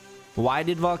rotate. Why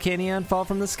did Volcanion fall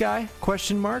from the sky? ?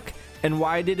 And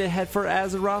why did it head for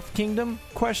Azeroth Kingdom ?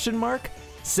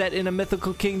 Set in a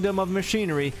mythical kingdom of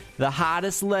machinery, the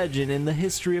hottest legend in the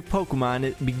history of Pokemon,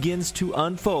 it begins to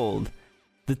unfold.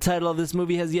 The title of this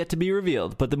movie has yet to be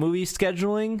revealed, but the movie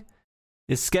scheduling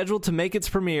is scheduled to make its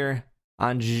premiere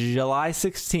on July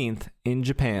 16th in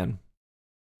Japan.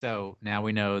 So now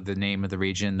we know the name of the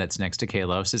region that's next to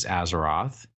Kalos is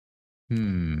Azeroth.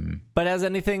 But as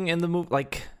anything in the movie,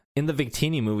 like in the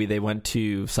Victini movie, they went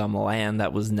to some land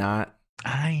that was not.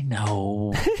 I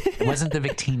know. It wasn't the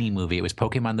Victini movie. It was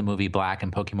Pokemon the movie Black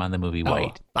and Pokemon the movie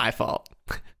White. Oh, my fault.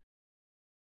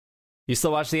 You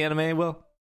still watch the anime, Will?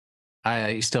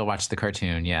 I still watch the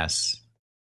cartoon, yes.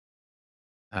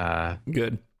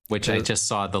 Good. Which I just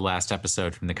saw the last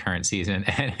episode from the current season,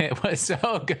 and it was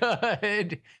so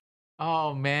good.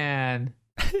 Oh, man.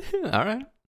 All right.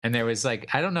 And there was like,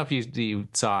 I don't know if you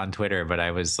saw on Twitter, but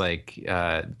I was like,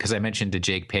 because I mentioned to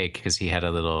Jake Pake because he had a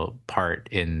little part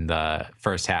in the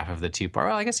first half of the 2-part.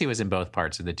 Well, I guess he was in both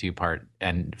parts of the 2-part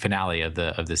and finale of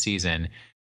the season,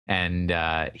 and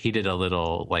he did a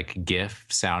little like GIF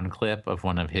sound clip of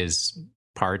one of his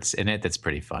parts in it. That's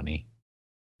pretty funny.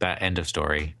 That end of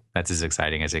story. That's as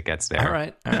exciting as it gets there. All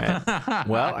right.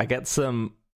 Well, I got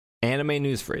some anime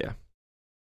news for you.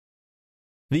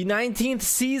 The 19th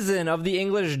season of the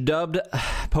English dubbed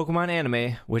Pokemon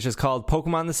anime, which is called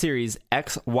Pokemon the Series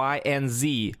X, Y, and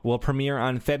Z, will premiere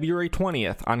on February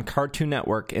 20th on Cartoon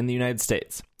Network in the United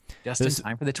States. Just in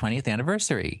time for the 20th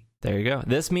anniversary. There you go.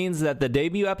 This means that the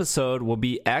debut episode will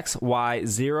be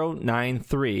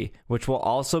XY093, which will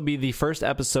also be the first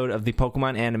episode of the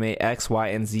Pokemon anime X, Y,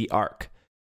 and Z arc.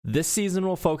 This season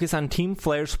will focus on Team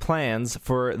Flare's plans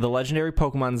for the legendary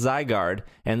Pokemon Zygarde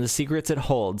and the secrets it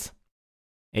holds.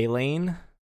 Elaine?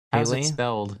 How's it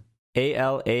spelled?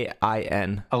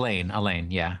 Alain.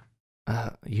 Elaine, yeah.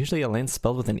 Usually Elaine's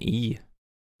spelled with an E.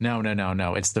 No.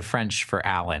 It's the French for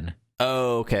Alan.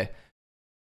 Oh, okay.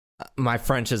 My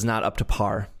French is not up to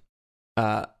par.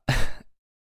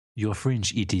 Your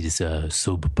French, it is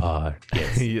subpar.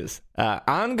 Yes. Yes.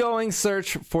 Ongoing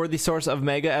search for the source of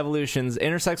Mega Evolutions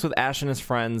intersects with Ash and his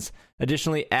friends.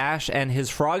 Additionally, Ash and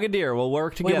his Frogadier will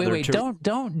work together. Wait.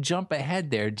 Don't jump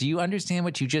ahead there. Do you understand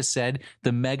what you just said?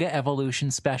 The Mega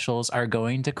Evolution specials are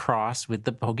going to cross with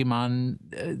the Pokemon,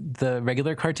 the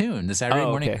regular cartoon, the Saturday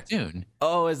morning cartoon.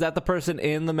 Oh, is that the person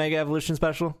in the Mega Evolution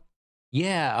special?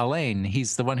 Yeah, Elaine.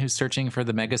 He's the one who's searching for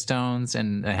the Mega Stones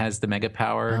and has the Mega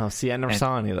Power. Oh, see, I never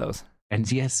saw any of those. And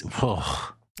yes,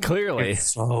 clearly,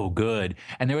 it's so good.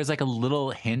 And there was like a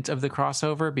little hint of the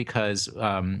crossover because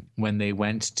when they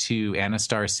went to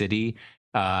Anastar City,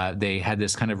 they had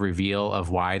this kind of reveal of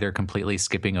why they're completely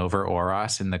skipping over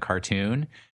Oros in the cartoon.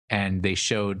 And they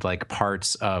showed like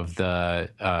parts of the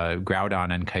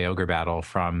Groudon and Kyogre battle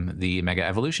from the Mega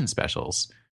Evolution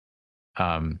specials.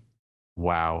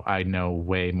 Wow, I know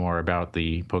way more about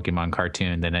the Pokemon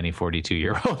cartoon than any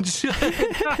 42-year-old should.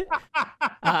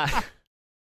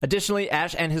 Additionally,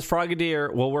 Ash and his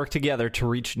Frogadier will work together to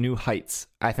reach new heights.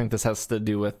 I think this has to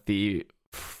do with the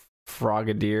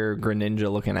Frogadier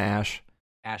Greninja looking Ash.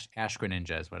 Ash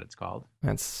Greninja is what it's called.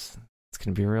 It's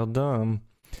gonna be real dumb.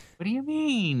 What do you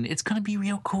mean? It's gonna be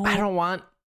real cool. I don't want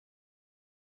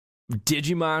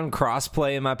Digimon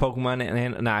crossplay in my Pokemon,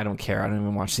 and I don't care. I don't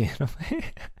even watch the anime.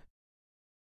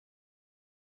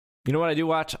 You know what I do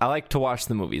watch? I like to watch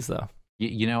the movies, though.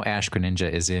 You know, Ash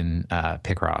Greninja is in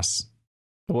Picross.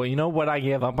 Well, you know what I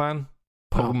gave up on?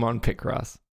 Pokemon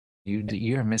Picross.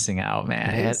 You're missing out,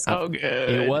 man. It's so good.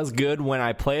 It was good when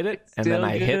I played it, and then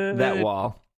I hit that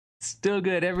wall. Still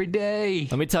good every day.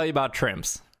 Let me tell you about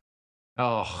Trimps.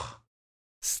 Oh.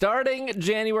 Starting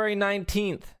January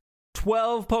 19th,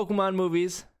 12 Pokemon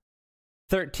movies,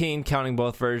 13 counting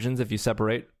both versions if you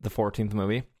separate the 14th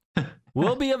movie,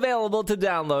 will be available to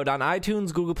download on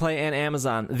iTunes, Google Play, and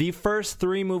Amazon. The first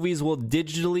 3 movies will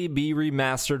digitally be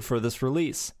remastered for this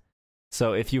release.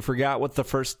 So if you forgot what the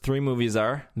first 3 movies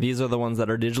are, these are the ones that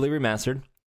are digitally remastered.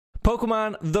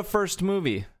 Pokemon, the first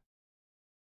movie.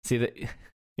 See,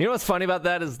 you know what's funny about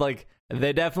that is, like,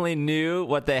 they definitely knew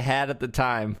what they had at the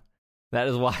time. That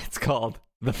is why it's called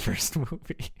the first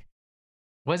movie.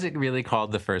 Was it really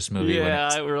called the first movie?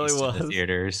 Yeah, it really was. In the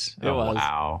theaters. It was.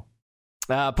 Wow.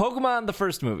 Pokemon, the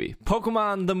first movie.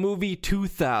 Pokemon, the movie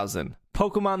 2000.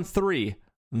 Pokemon 3,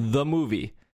 the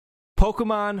movie.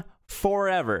 Pokemon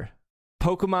Forever.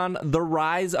 Pokemon, The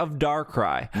Rise of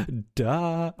Darkrai.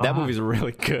 Duh. That movie's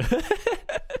really good.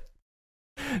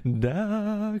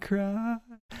 Darkrai.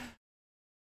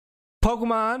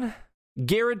 Pokemon,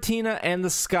 Giratina and the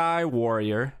Sky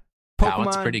Warrior. Pokemon, that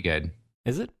one's pretty good.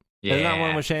 Is it? Yeah. Isn't that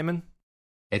one with Shaman?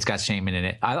 It's got Shaman in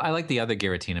it. I like the other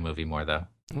Giratina movie more, though.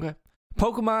 Okay.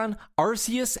 Pokemon,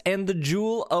 Arceus and the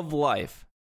Jewel of Life.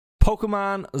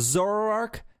 Pokemon,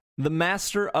 Zoroark, the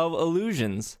Master of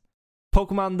Illusions.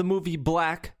 Pokemon the movie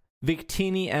Black,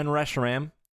 Victini and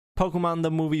Reshiram. Pokemon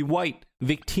the movie White,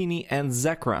 Victini and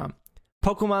Zekrom.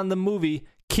 Pokemon the movie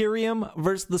Kyurem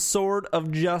vs. the Sword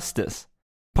of Justice.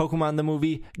 Pokemon the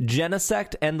movie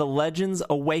Genesect and the Legends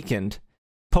Awakened.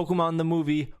 Pokemon the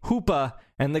movie Hoopa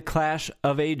and the Clash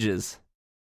of Ages.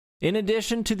 In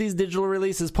addition to these digital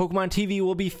releases, Pokemon TV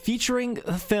will be featuring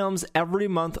films every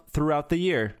month throughout the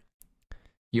year.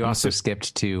 You also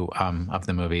skipped 2 of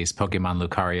the movies, Pokemon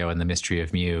Lucario and the Mystery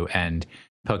of Mew, and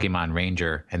Pokemon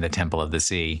Ranger and the Temple of the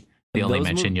Sea. The only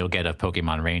mention you'll get of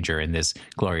Pokemon Ranger in this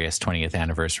glorious 20th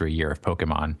anniversary year of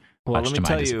Pokemon. Well, much let me to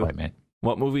tell my disappointment. you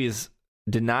what movies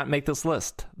did not make this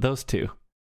list. Those 2.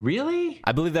 Really?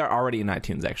 I believe they're already in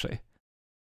iTunes, actually.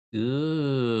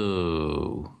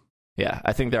 Ooh. Yeah,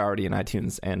 I think they're already in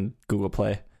iTunes and Google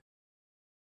Play.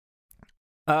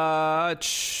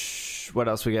 What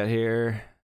else we got here?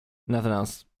 Nothing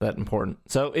else that important.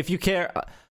 So if you care,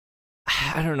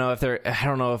 I don't know if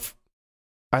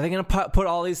are they going to put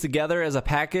all these together as a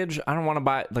package? I don't want to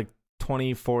buy like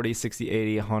 20, 40, 60,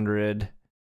 80, 100,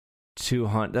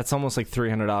 200. That's almost like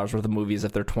 $300 worth of movies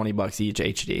if they're $20 each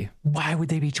HD. Why would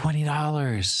they be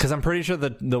 $20? Because I'm pretty sure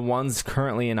that the ones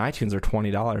currently in iTunes are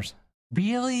 $20.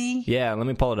 Really? Yeah, let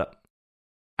me pull it up.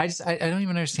 I don't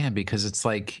even understand, because it's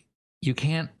like you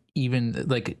can't even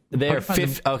like they're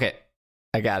 50. Okay,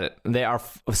 I got it. They are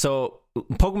so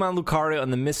Pokemon Lucario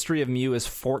and the Mystery of Mew is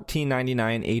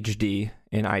 $14.99 HD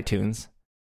in iTunes.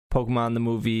 Pokemon the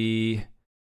movie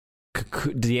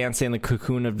Diancie and the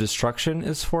Cocoon of Destruction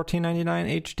is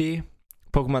 $14.99 HD.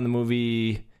 Pokemon the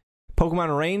movie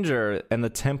Pokemon Ranger and the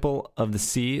Temple of the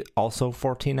Sea also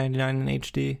 $14.99 in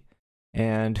HD.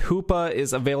 And Hoopa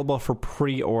is available for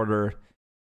pre-order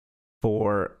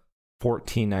for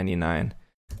 $14.99.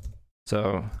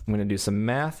 So I'm going to do some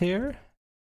math here.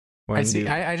 I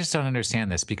just don't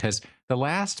understand this, because the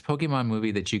last Pokemon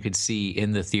movie that you could see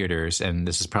in the theaters, and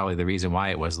this is probably the reason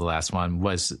why it was the last one,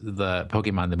 was the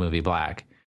Pokemon the movie Black.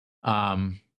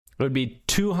 It would be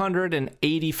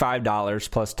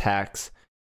 $285 plus tax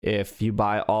if you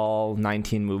buy all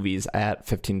 19 movies at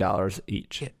 $15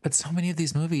 each. Yeah, but so many of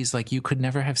these movies, like, you could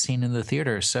never have seen in the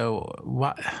theater, so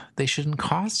what? They shouldn't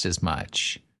cost as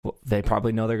much. Well, they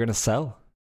probably know they're going to sell.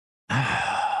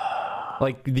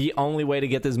 Like, the only way to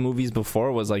get these movies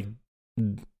before was, like,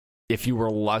 if you were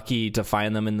lucky to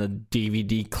find them in the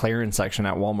DVD clearance section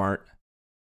at Walmart.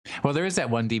 Well, there is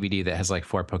that one DVD that has, like,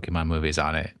 4 Pokemon movies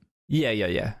on it.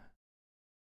 Yeah.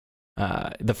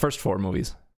 The first 4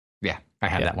 movies. Yeah, I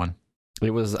had that one.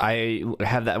 I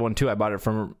had that one too. I bought it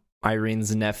from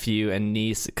Irene's nephew and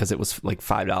niece because it was like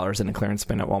 $5 in a clearance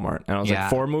bin at Walmart. And I was like,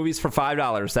 4 movies for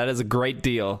 $5. That is a great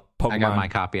deal. Pokemon. I got my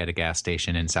copy at a gas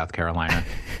station in South Carolina.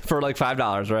 For like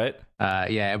 $5, right?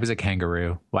 Yeah, it was a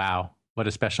kangaroo. Wow. What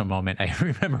a special moment. I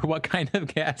remember what kind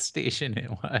of gas station it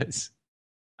was.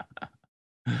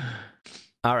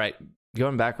 All right.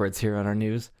 Going backwards here on our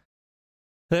news.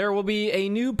 There will be a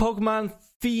new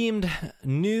Pokemon-themed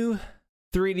new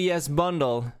 3DS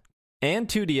bundle and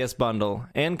 2DS bundle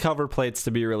and cover plates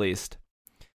to be released.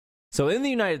 So in the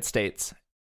United States,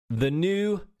 the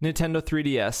new Nintendo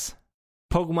 3DS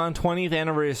Pokemon 20th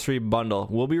Anniversary bundle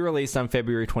will be released on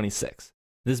February 26th.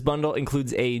 This bundle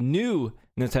includes a new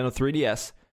Nintendo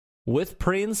 3DS with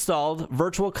pre-installed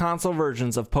virtual console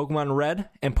versions of Pokemon Red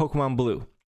and Pokemon Blue.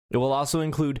 It will also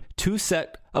include 2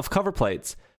 sets of cover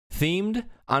plates themed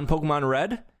on Pokemon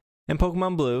Red and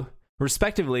Pokemon Blue,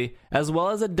 respectively, as well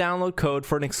as a download code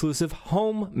for an exclusive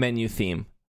home menu theme.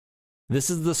 This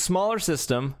is the smaller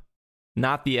system,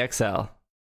 not the XL.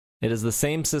 It is the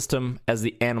same system as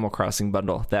the Animal Crossing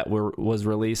bundle that was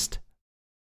released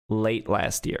late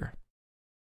last year.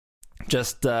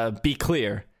 Just be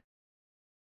clear,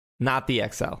 not the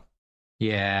XL.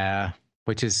 Yeah,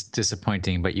 which is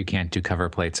disappointing, but you can't do cover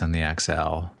plates on the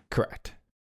XL. Correct.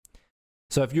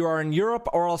 So if you are in Europe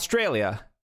or Australia,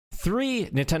 3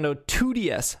 Nintendo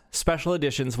 2DS special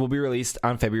editions will be released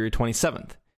on February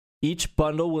 27th. Each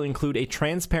bundle will include a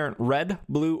transparent red,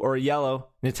 blue, or yellow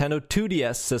Nintendo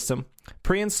 2DS system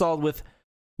pre-installed with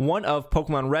one of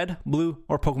Pokemon Red, Blue,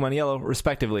 or Pokemon Yellow,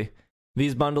 respectively.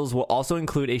 These bundles will also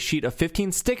include a sheet of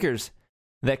 15 stickers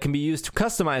that can be used to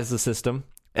customize the system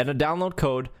and a download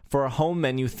code for a home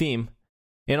menu theme.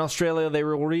 In Australia, they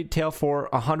will retail for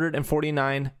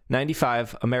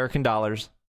 $149.95 American dollars.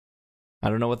 I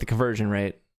don't know what the conversion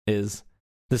rate is.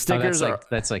 The stickers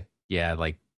that's like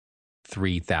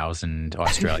 3,000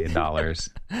 Australian dollars.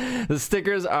 The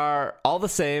stickers are all the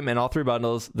same in all 3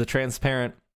 bundles. The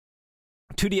transparent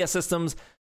 2DS systems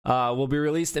will be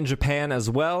released in Japan as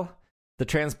well. The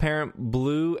transparent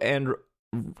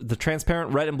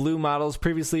red and blue models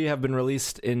previously have been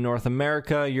released in North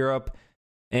America, Europe,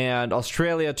 and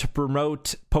Australia to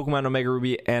promote Pokemon Omega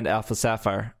Ruby and Alpha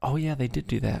Sapphire. Oh yeah, they did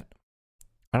do that.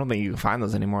 I don't think you can find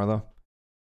those anymore though.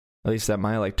 At least at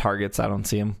my Targets, I don't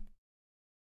see them.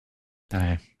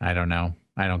 I don't know.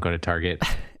 I don't go to Target.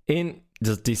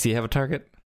 Does DC have a Target?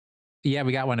 Yeah,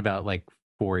 we got one about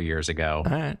 4 years ago.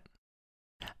 All right.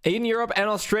 In Europe and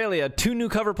Australia, 2 new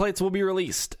cover plates will be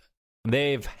released.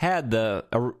 They've had a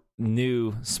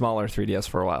new, smaller 3DS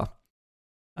for a while.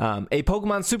 A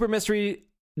Pokemon Super Mystery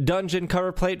Dungeon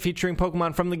cover plate featuring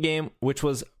Pokemon from the game, which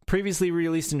was previously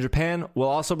released in Japan, will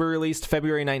also be released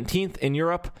February 19th in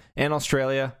Europe and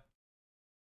Australia.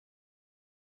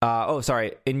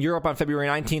 In Europe on February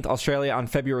 19th, Australia on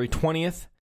February 20th.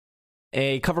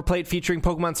 A cover plate featuring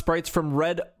Pokemon sprites from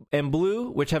Red and Blue,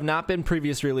 which have not been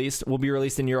previously released, will be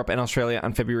released in Europe and Australia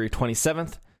on February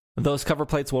 27th. Those cover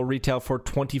plates will retail for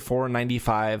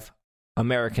 $24.95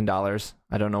 American dollars.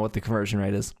 I don't know what the conversion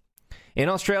rate is. In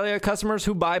Australia, customers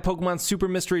who buy Pokemon Super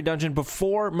Mystery Dungeon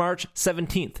before March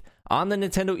 17th on the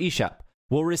Nintendo eShop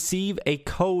will receive a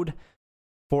code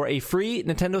for a free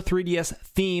Nintendo 3DS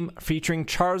theme featuring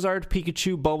Charizard,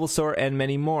 Pikachu, Bulbasaur, and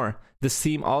many more. This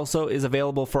theme also is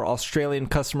available for Australian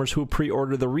customers who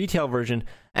pre-order the retail version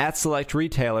at select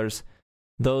retailers.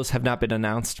 Those have not been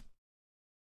announced.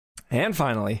 And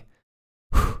finally,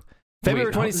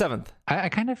 February 27th. I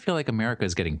kind of feel like America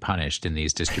is getting punished in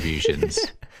these distributions.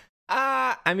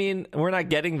 I mean, we're not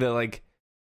getting the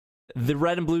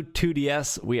Red and Blue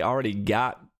 2DS we already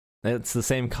got. It's the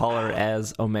same color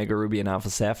as Omega Ruby and Alpha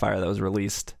Sapphire that was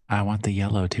released. I want the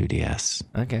yellow 2DS.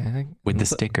 Okay. With the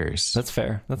stickers. That's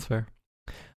fair.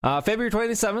 February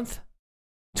 27th,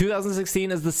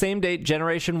 2016 is the same date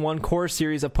Generation 1 core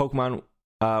series of Pokemon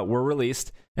were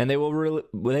released, and they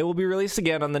will be released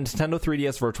again on the Nintendo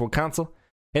 3DS Virtual Console.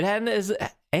 It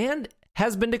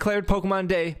has been declared Pokemon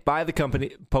Day by the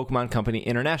Pokemon Company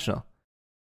International.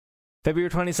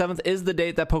 February 27th is the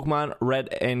date that Pokemon Red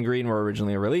and Green were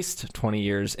originally released, 20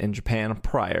 years in Japan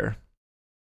prior.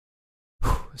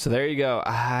 So there you go.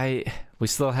 We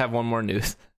still have one more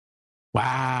news.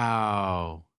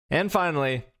 Wow. And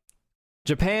finally,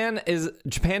 Japan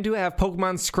do have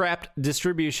Pokemon scrapped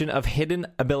distribution of hidden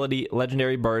ability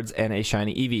legendary birds and a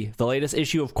shiny Eevee. The latest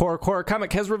issue of Cora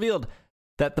Comic has revealed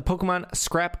that the Pokemon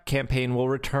Scrap campaign will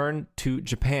return to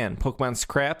Japan. Pokemon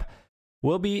Scrap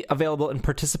will be available in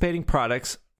participating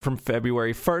products from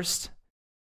February 1st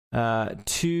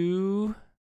to...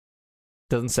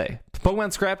 Doesn't say.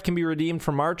 Pokemon Scrap can be redeemed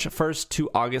from March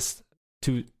 1st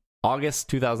to August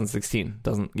 2016.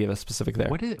 Doesn't give a specific there.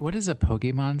 What is a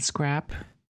Pokemon scrap?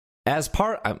 As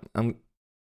part, I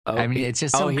mean, it's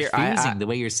just so here, confusing the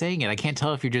way you're saying it. I can't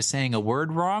tell if you're just saying a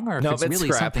word wrong or if it's really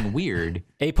scrap. something weird.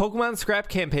 A Pokemon Scrap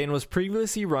campaign was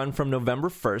previously run from November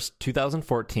 1st,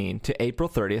 2014 to April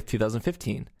 30th,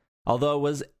 2015. Although it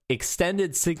was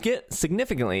extended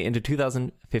significantly into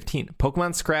 2015,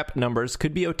 Pokemon Scrap numbers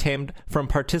could be obtained from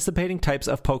participating types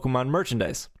of Pokemon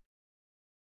merchandise.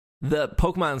 The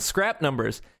Pokemon Scrap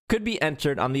numbers could be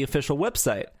entered on the official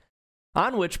website,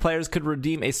 on which players could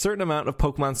redeem a certain amount of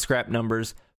Pokemon Scrap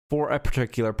numbers for a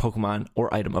particular Pokemon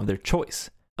or item of their choice.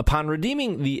 Upon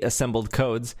redeeming the assembled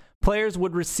codes, players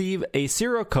would receive a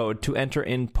serial code to enter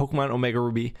in Pokemon Omega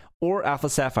Ruby or Alpha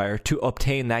Sapphire to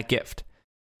obtain that gift.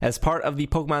 As part of the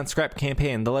Pokemon Scrap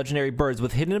campaign, the legendary birds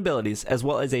with hidden abilities, as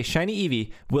well as a shiny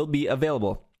Eevee, will be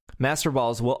available. Master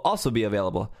Balls will also be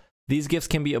available. These gifts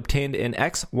can be obtained in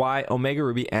X, Y, Omega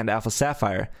Ruby, and Alpha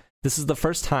Sapphire. This is the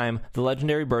first time the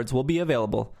legendary birds will be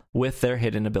available with their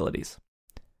hidden abilities.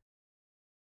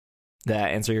 Did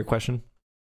that answer your question?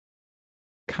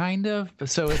 Kind of.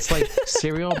 So it's like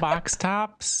cereal box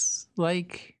tops?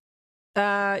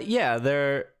 Yeah,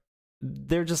 they're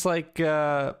just like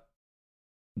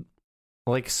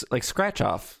scratch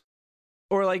off,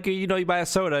 or you buy a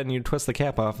soda and you twist the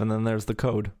cap off and then there's the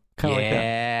code. Kind of like that.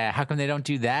 Yeah, how come they don't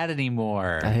do that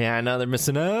anymore? Yeah, I know, they're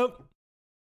missing out.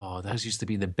 Oh, those used to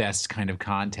be the best kind of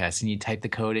contest, and you type the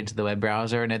code into the web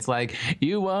browser and it's like,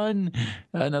 you won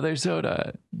another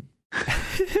soda.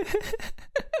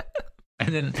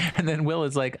 and then Will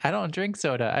is like, I don't drink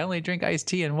soda, I only drink iced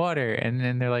tea and water. And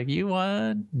then they're like, you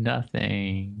won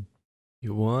nothing.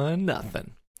 You won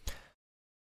nothing.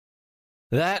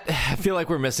 I feel like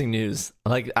we're missing news.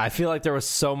 I feel like there was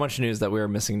so much news that we were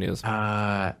missing news.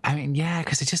 I mean, yeah,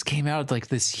 because it just came out like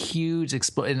this huge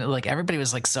explosion. Like everybody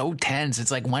was like so tense.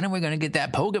 It's like, when are we going to get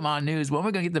that Pokemon news? When are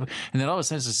we going to get the? And then all of a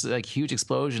sudden, it's this like huge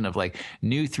explosion of like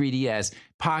new 3DS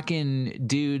Pokken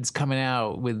dudes coming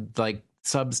out with like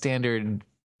substandard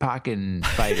Pokken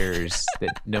fighters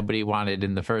that nobody wanted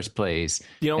in the first place.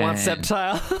 You don't want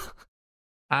Sceptile?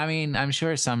 I mean, I'm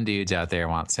sure some dudes out there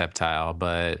want Sceptile,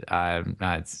 but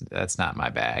that's not my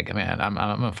bag. I mean,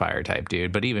 I'm a fire type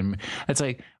dude, but even it's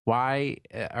like, why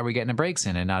are we getting a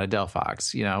Braixen and not a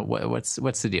Delphox?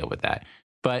 What's the deal with that?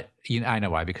 But I know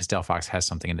why, because Delphox has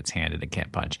something in its hand and it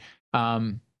can't punch.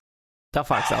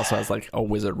 Delphox also has like a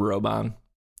Wizard Robon.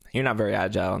 You're not very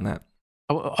agile in that.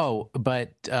 But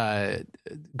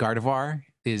Gardevoir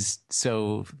is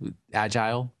so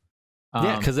agile.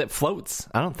 Yeah, because it floats.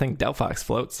 I don't think Delphox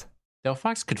floats.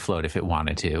 Delphox could float if it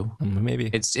wanted to. Maybe.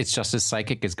 It's just as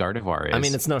psychic as Gardevoir is. I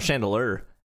mean, it's no Chandelure.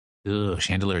 Ugh,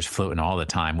 Chandelure's floating all the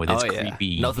time with its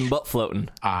creepy nothing but floating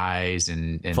eyes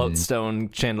and Floatstone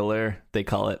Chandelure, they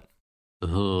call it.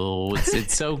 Oh,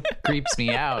 it so creeps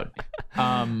me out.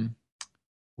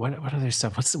 What other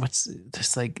stuff? What's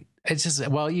just like, it's just,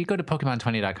 well, you go to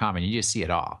Pokemon20.com and you just see it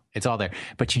all. It's all there.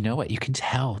 But you know what? You can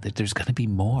tell that there's going to be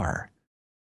more.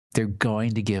 They're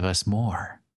going to give us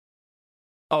more.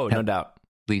 Oh, no doubt.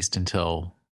 At least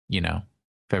until,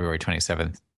 February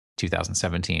 27th,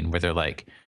 2017, where they're like,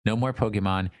 no more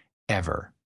Pokemon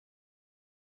ever.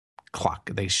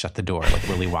 Clock. They shut the door like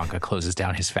Willy Wonka closes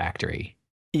down his factory.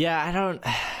 Yeah,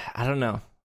 I don't know.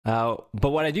 But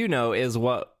what I do know is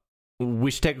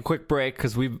we should take a quick break,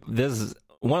 because this is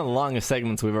one of the longest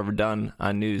segments we've ever done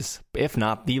on news, if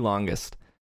not the longest.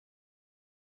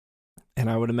 And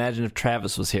I would imagine if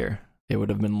Travis was here, it would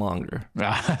have been longer.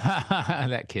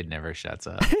 That kid never shuts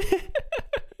up.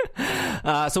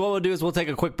 So what we'll do is we'll take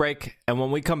a quick break, and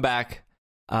when we come back,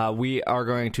 we are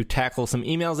going to tackle some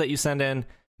emails that you send in,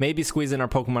 maybe squeeze in our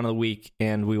Pokemon of the Week,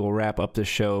 and we will wrap up the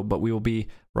show, but we will be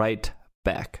right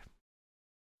back.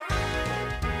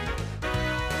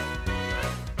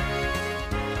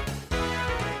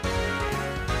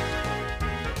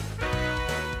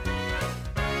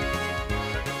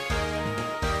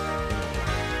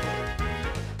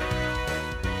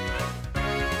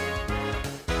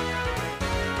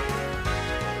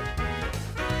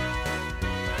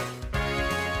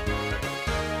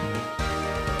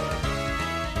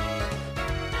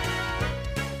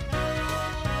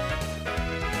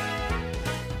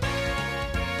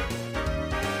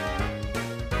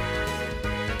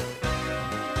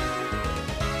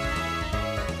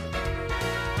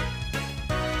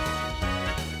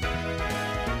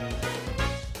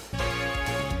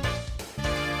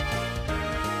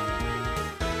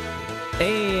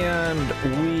 And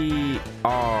we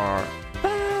are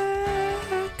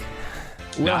back.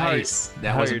 Nice.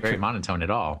 That wasn't very monotone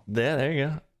at all. Yeah, there you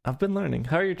go. I've been learning.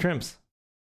 How are your trims?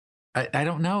 I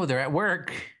don't know. They're at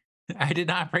work. I did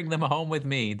not bring them home with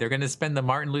me. They're going to spend the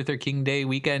Martin Luther King Day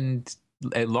weekend,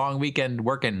 a long weekend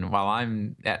working while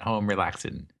I'm at home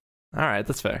relaxing. All right,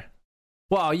 that's fair.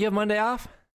 Well, you have Monday off?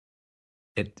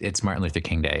 It's Martin Luther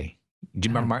King Day.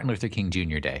 Martin Luther King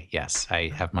Jr. Day. Yes, I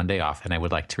have Monday off, and I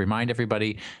would like to remind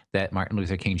everybody that Martin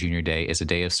Luther King Jr. Day is a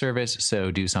day of service,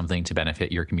 so do something to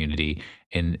benefit your community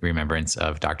in remembrance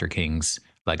of Dr. King's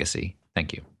legacy.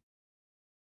 Thank you.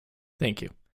 Thank you.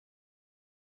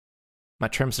 My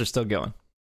trims are still going.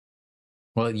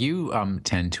 Well, you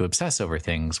tend to obsess over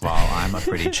things while I'm a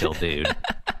pretty chill dude.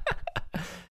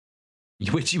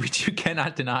 Which you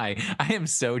cannot deny. I am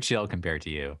so chill compared to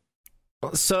you.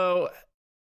 So,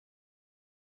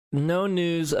 no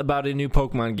news about a new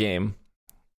Pokemon game.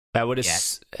 I would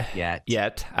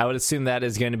yet. I would assume that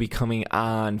is going to be coming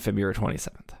on February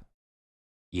 27th.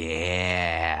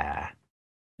 Yeah.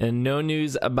 And no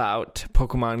news about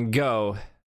Pokemon Go.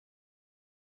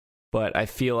 But I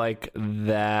feel like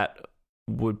that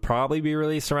would probably be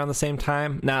released around the same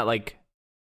time. Not like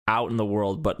out in the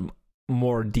world, but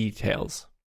more details.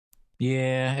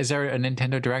 Yeah. Is there a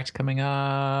Nintendo Direct coming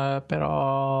up at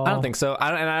all? I don't think so.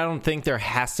 I don't think there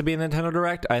has to be a Nintendo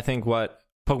Direct. I think what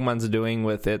Pokemon's doing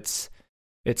with its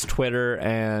Twitter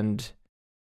and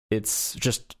its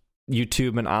just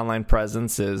YouTube and online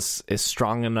presence is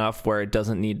strong enough where it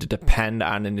doesn't need to depend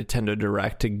on a Nintendo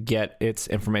Direct to get its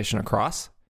information across.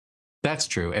 That's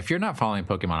true. If you're not following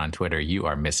Pokemon on Twitter, you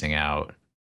are missing out.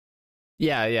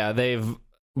 Yeah. They've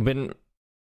been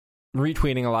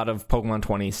retweeting a lot of Pokemon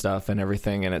 20 stuff and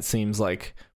everything, and it seems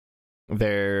like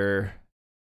they're...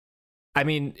 I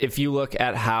mean, if you look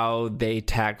at how they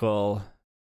tackle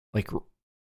like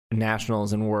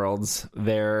nationals and worlds,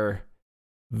 they're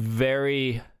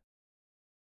very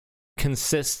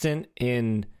consistent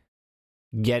in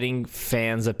getting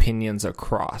fans' opinions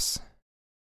across.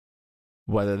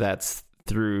 Whether that's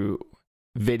through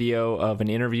video of an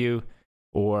interview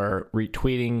or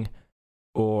retweeting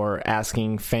or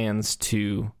asking fans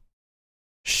to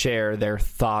share their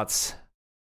thoughts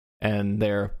and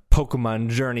their Pokemon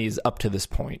journeys up to this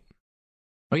point.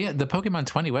 Oh yeah, the Pokemon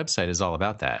 20 website is all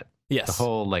about that. Yes. The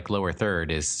whole like lower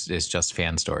third is just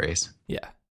fan stories. Yeah.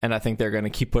 And I think they're going to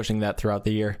keep pushing that throughout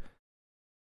the year.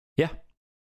 Yeah.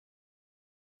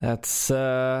 That's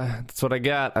what I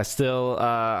got.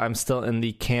 I'm still in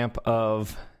the camp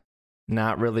of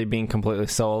not really being completely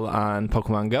sold on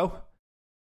Pokemon Go.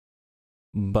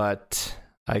 But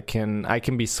I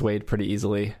can be swayed pretty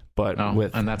easily.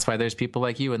 And that's why there's people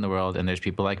like you in the world, and there's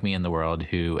people like me in the world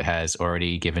who has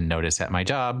already given notice at my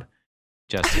job,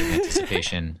 just in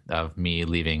anticipation of me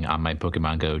leaving on my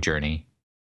Pokemon Go journey.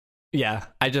 Yeah,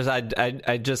 I don't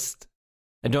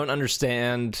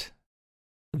understand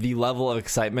the level of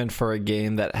excitement for a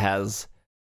game that has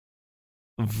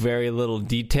very little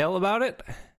detail about it.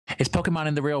 It's Pokemon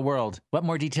in the real world. What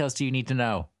more details do you need to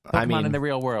know? Pokemon in the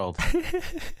real world.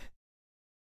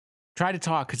 Try to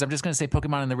talk, because I'm just going to say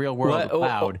Pokemon in the real world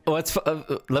loud.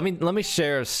 Let me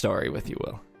share a story with you,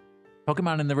 Will.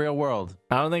 Pokemon in the real world.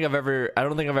 I don't think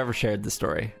I've ever shared the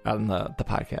story on the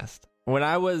podcast. When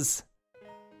I was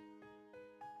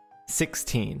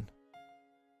 16,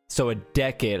 so a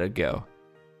decade ago,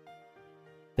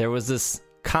 there was this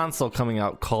console coming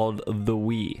out called the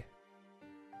Wii.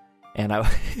 And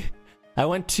I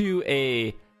went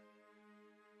to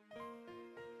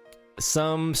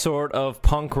some sort of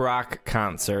punk rock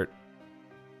concert,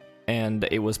 and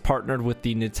it was partnered with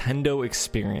the Nintendo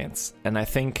Experience. And I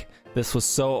think this was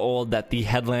so old that the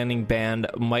headlining band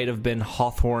might have been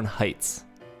Hawthorne Heights.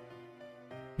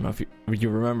 I don't know if you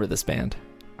remember this band.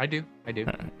 I do. Right.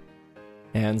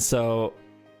 And so,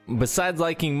 besides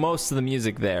liking most of the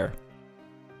music there,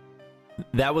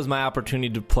 that was my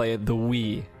opportunity to play the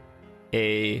Wii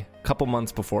a couple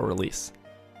months before release.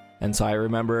 And so I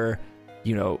remember,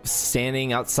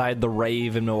 standing outside the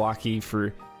rave in Milwaukee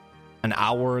for an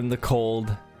hour in the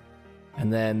cold.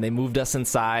 And then they moved us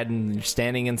inside, and you're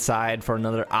standing inside for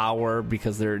another hour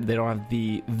because they don't have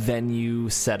the venue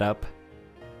set up.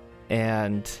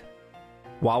 And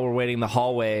while we're waiting in the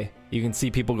hallway, you can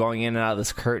see people going in and out of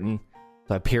this curtain.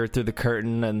 So I peered through the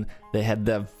curtain, and they had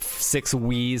the 6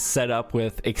 Wiis set up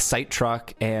with Excite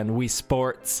Truck and Wii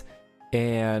Sports.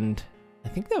 And I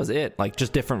think that was it. Like,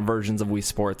 just different versions of Wii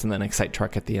Sports and then Excite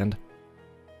Truck at the end.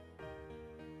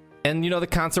 And, the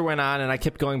concert went on, and I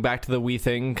kept going back to the Wii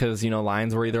thing because,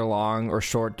 lines were either long or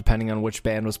short depending on which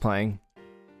band was playing.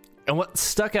 And what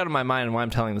stuck out of my mind and why I'm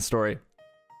telling the story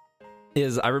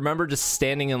is I remember just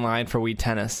standing in line for Wii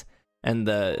Tennis, and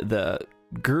the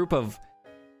group of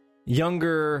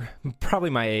younger,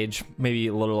 probably my age, maybe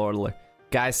a little older,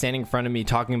 guy standing in front of me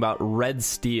talking about Red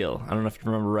Steel. I don't know if you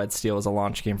remember Red Steel was a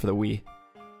launch game for the Wii.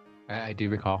 I do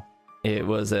recall. It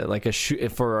was like a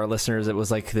shoot for our listeners. It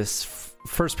was like this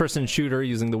first-person shooter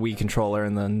using the Wii controller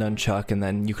and the nunchuck, and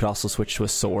then you could also switch to a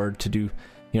sword to do,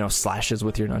 slashes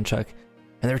with your nunchuck.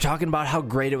 And they were talking about how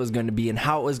great it was going to be and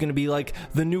how it was going to be like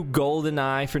the new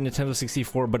GoldenEye for Nintendo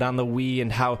 64, but on the Wii,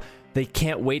 and how they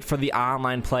can't wait for the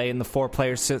online play and the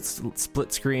 4-player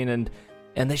split screen, and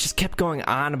they just kept going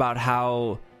on about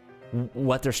how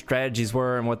what their strategies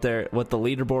were and what the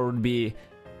leaderboard would be.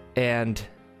 And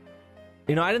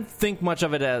I didn't think much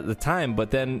of it at the time,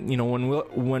 but then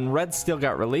when Red Steel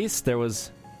got released,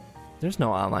 there's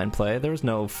no online play, there was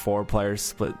no 4-player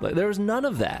split, there was none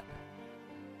of that.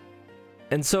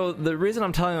 And so the reason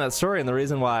I'm telling that story and the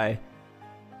reason why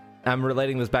I'm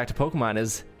relating this back to Pokemon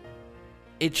is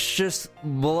it just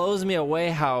blows me away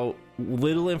how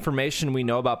little information we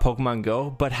know about Pokemon Go,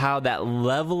 but how that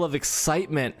level of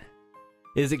excitement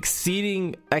is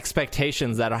exceeding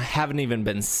expectations that haven't even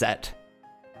been set.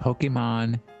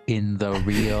 Pokemon in the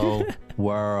real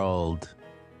world.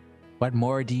 What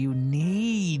more do you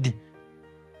need?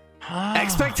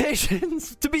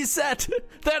 Expectations to be set.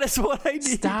 That is what I need.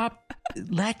 Stop.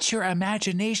 Let your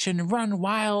imagination run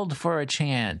wild for a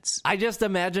chance. I just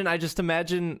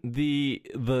imagine the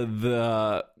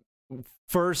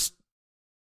first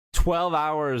 12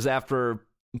 hours after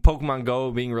Pokemon Go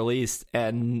being released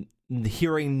and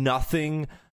hearing nothing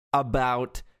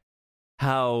about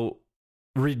how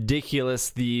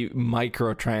ridiculous the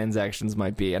microtransactions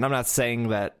might be. And I'm not saying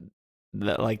that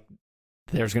like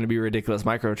there's going to be ridiculous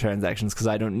microtransactions, because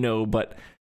I don't know, but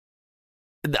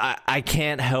I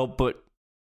can't help but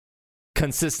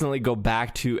consistently go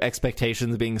back to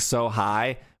expectations being so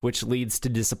high, which leads to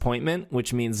disappointment,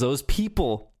 which means those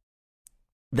people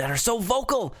that are so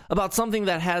vocal about something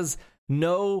that has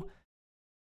no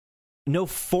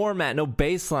format, no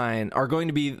baseline, are going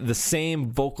to be the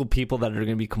same vocal people that are going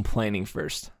to be complaining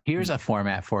first. Here's a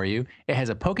format for you. It has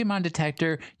a Pokemon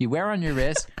detector you wear on your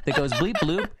wrist that goes bleep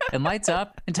bloop and lights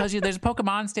up and tells you there's a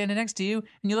Pokemon standing next to you,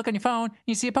 and you look on your phone and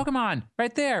you see a Pokemon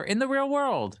right there in the real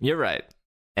world. You're right.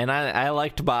 And I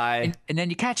like to buy... And then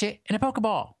you catch it in a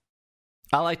Pokeball.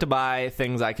 I like to buy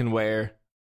things I can wear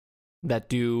that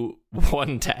do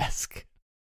one task.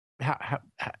 How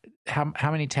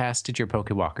many tasks did your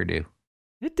Pokewalker do?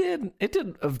 It did.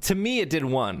 To me, it did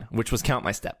one, which was count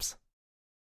my steps.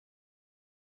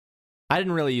 I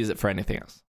didn't really use it for anything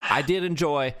else. I did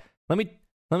enjoy. Let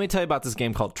me tell you about this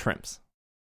game called Trimps.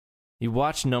 You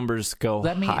watch numbers go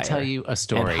higher. Let me tell you a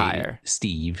story, higher.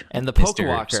 Steve. And the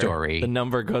Pokewalker story, the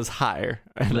number goes higher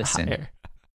and higher.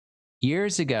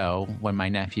 Years ago, when my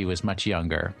nephew was much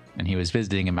younger and he was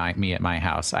visiting me at my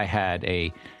house, I had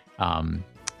it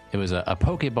was a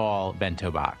Pokeball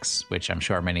bento box, which I'm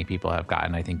sure many people have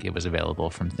gotten. I think it was available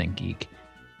from ThinkGeek.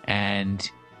 And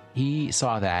he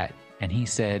saw that and he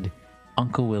said,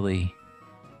 "Uncle Willie,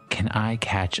 can I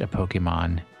catch a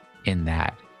Pokemon in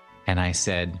that?" And I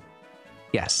said,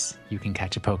 "Yes, you can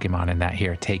catch a Pokemon in that.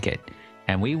 Here, take it."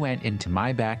 And we went into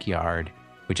my backyard,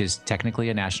 which is technically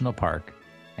a national park,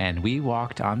 and we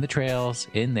walked on the trails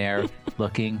in there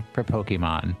looking for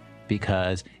Pokemon,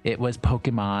 because it was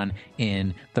Pokemon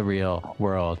in the real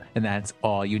world, and that's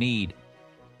all you need.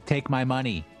 Take my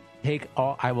money.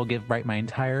 I will write my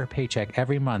entire paycheck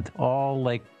every month, all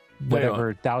like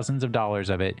whatever, thousands of dollars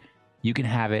of it. You can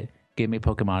have it. Give me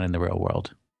Pokemon in the real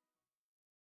world.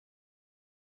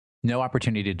 No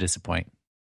opportunity to disappoint.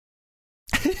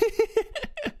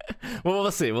 Well,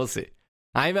 we'll see.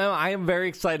 I am very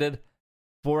excited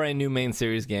for a new main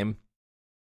series game.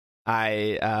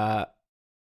 I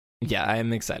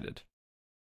am excited.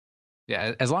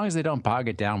 Yeah, as long as they don't bog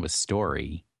it down with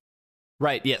story.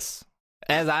 Right, yes.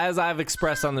 As I've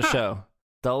expressed on the show,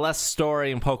 the less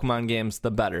story in Pokemon games,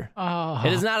 the better. Oh.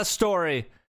 It is not a story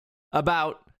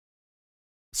about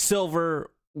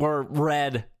Silver or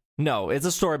Red. No, it's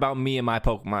a story about me and my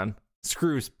Pokemon.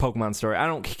 Screw Pokemon story. I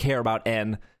don't care about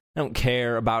N. I don't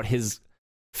care about his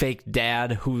fake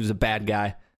dad who's a bad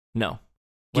guy. No.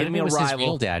 Give me a rival. His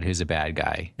real dad who's a bad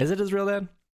guy. Is it his real dad?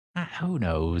 Who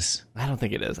knows? I don't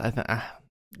think it is.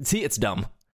 See, it's dumb.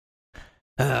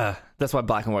 That's why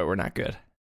Black and White were not good.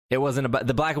 It wasn't about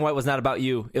the Black and White was not about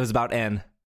you. It was about N.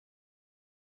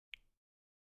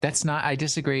 That's not. I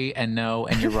disagree. And no,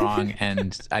 and you're wrong.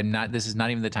 And I'm not. This is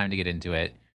not even the time to get into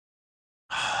it.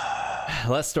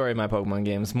 Less story in my Pokemon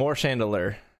games. More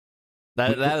Chandelure.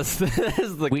 That is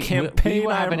the campaign we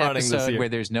will have I'm an running episode this year. where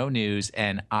there's no news,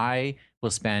 and I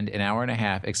will spend an hour and a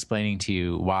half explaining to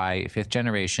you why 5th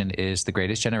generation is the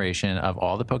greatest generation of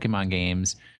all the Pokemon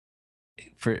games.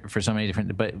 for so many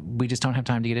different, but we just don't have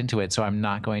time to get into it. So I'm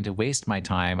not going to waste my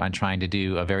time on trying to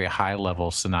do a very high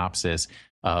level synopsis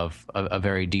of a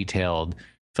very detailed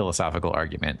philosophical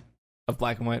argument of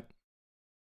black and white.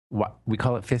 We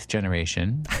call it fifth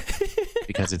generation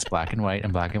because it's black and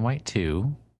white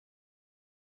 2.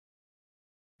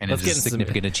 And it's a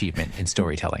significant achievement in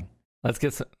storytelling. Let's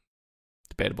get some...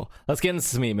 Debatable. Let's get into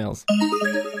some emails.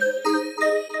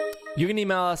 You can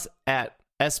email us at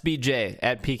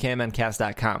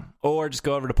sbj@pkmncast.com or just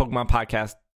go over to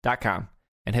pokemonpodcast.com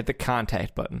and hit the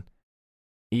contact button.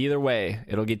 Either way,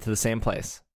 it'll get to the same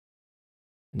place.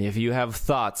 And if you have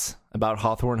thoughts about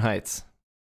Hawthorne Heights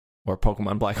or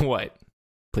Pokemon Black and White,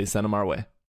 please send them our way.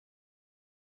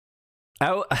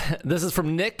 Oh, this is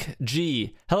from Nick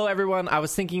G. Hello, everyone. I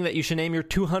was thinking that you should name your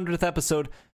 200th episode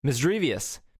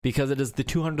Misdrevious because it is the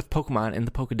 200th Pokemon in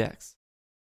the Pokedex.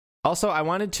 Also, I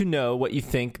wanted to know what you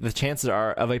think the chances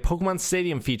are of a Pokemon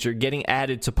Stadium feature getting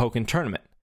added to Pokken Tournament.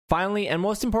 Finally, and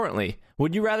most importantly,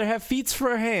 would you rather have feet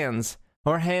for hands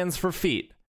or hands for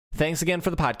feet? Thanks again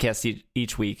for the podcast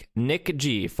each week. Nick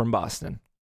G. from Boston.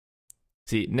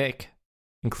 See, Nick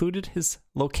included his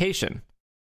location,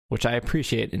 which I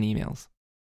appreciate in emails.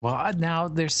 Well, now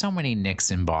there's so many Nicks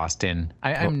in Boston.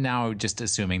 I'm now just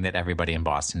assuming that everybody in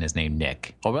Boston is named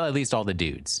Nick. Or well, at least all the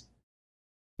dudes.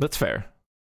 That's fair.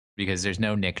 Because there's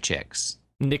no Nick chicks.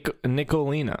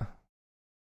 Nicolina.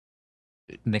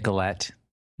 Nicolette.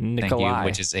 Nikolai. Thank you,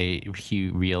 which is a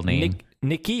real name.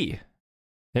 Nikki.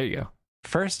 There you go.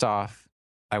 First off,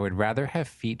 I would rather have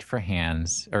feet for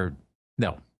hands. Or,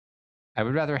 no. I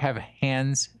would rather have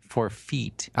hands for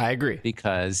feet. I agree.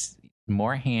 Because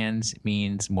more hands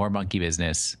means more monkey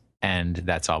business, and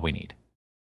that's all we need.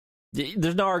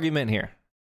 There's no argument here.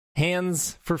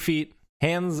 Hands for feet.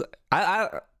 Hands. I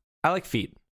like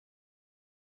feet.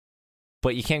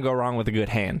 But you can't go wrong with a good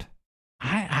hand.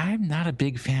 I'm not a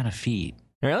big fan of feet.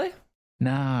 Really?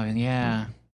 No, yeah.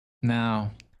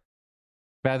 No.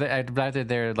 I'd rather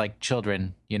they're like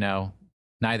children,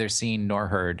 neither seen nor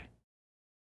heard.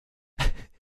 All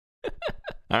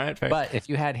right, fair. But if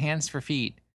you had hands for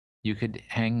feet, you could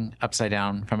hang upside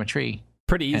down from a tree.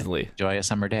 Pretty easily. Enjoy a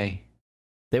summer day.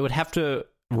 They would have to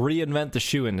reinvent the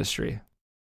shoe industry.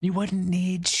 You wouldn't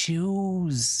need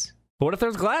shoes. But what if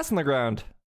there's glass in the ground?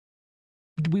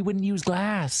 We wouldn't use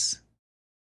glass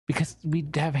because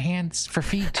we'd have hands for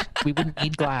feet. We wouldn't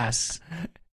need glass.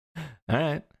 All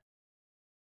right.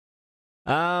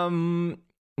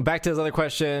 Back to his other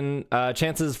question.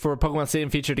 Chances for a Pokemon Stadium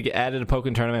feature to get added to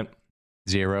Pokken Tournament.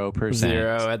 0%.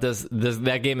 0. At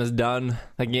that game is done.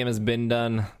 That game has been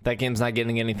done. That game's not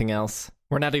getting anything else.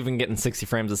 We're not even getting 60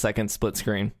 frames a second split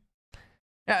screen.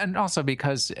 Yeah, and also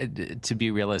because, to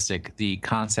be realistic, the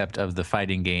concept of the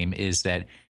fighting game is that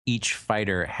each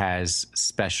fighter has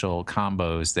special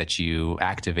combos that you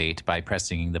activate by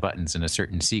pressing the buttons in a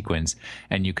certain sequence,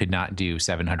 and you could not do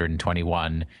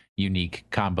 721 unique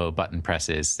combo button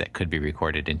presses that could be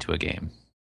recorded into a game.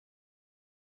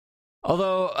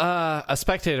 Although a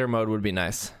spectator mode would be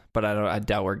nice, but I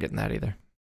doubt we're getting that either.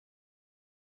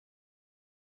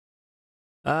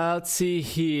 Let's see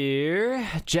here.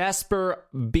 Jasper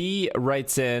B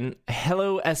writes in,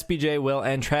 "Hello SBJ, Will,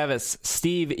 and Travis.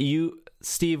 Steve,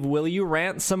 will you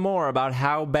rant some more about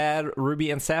how bad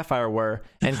Ruby and Sapphire were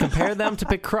and compare them to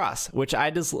Picross, which I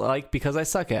dislike because I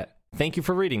suck at? Thank you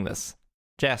for reading this.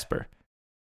 Jasper."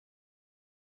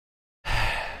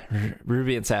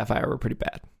 Ruby and Sapphire were pretty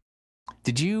bad.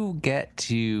 Did you get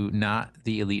to not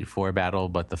the Elite Four battle,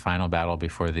 but the final battle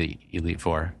before the Elite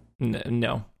Four?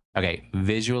 No. Okay,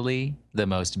 visually, the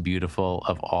most beautiful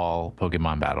of all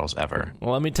Pokemon battles ever.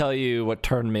 Well, let me tell you what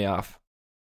turned me off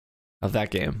of that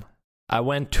game. I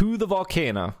went to the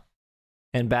volcano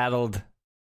and battled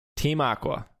Team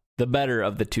Aqua, the better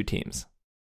of the two teams.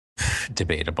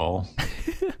 Debatable.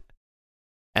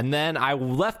 And then I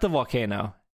left the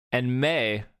volcano, and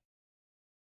May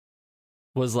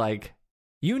was like,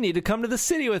 "You need to come to the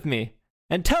city with me,"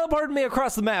 and teleported me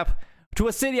across the map to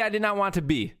a city I did not want to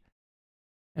be.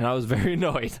 And I was very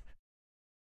annoyed.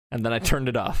 And then I turned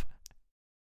it off.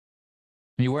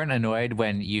 You weren't annoyed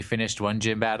when you finished one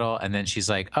gym battle and then she's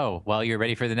like, "Oh, well, you're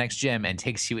ready for the next gym," and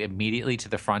takes you immediately to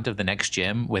the front of the next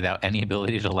gym without any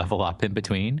ability to level up in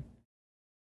between?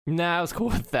 Nah, I was cool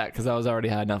with that because I was already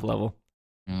high enough level.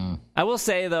 I will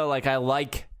say though, like I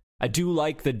do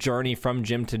like the journey from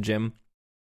gym to gym.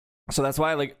 So that's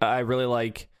why I really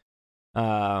like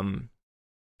X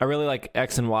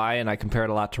and Y, and I compare it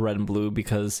a lot to Red and Blue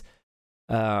because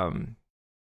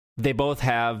they both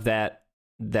have that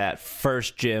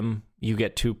first gym you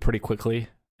get to pretty quickly,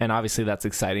 and obviously that's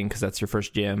exciting because that's your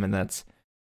first gym and that's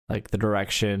like the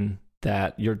direction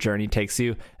that your journey takes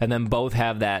you, and then both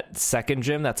have that second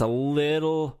gym that's a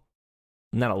lot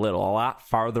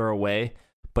farther away,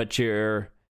 but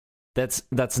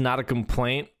that's not a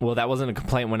complaint. Well, that wasn't a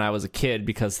complaint when I was a kid,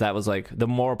 because that was like the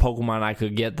more Pokemon I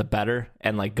could get, the better.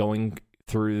 And like going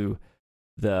through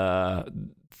the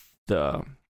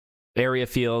area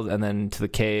field and then to the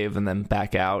cave and then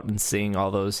back out and seeing all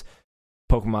those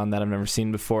Pokemon that I've never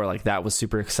seen before, like that was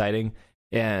super exciting.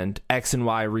 And X and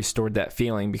Y restored that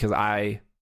feeling because I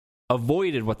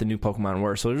avoided what the new Pokemon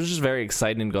were. So it was just very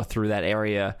exciting to go through that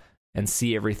area and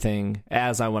see everything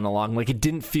as I went along. Like, it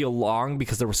didn't feel long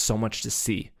because there was so much to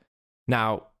see.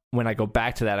 Now, when I go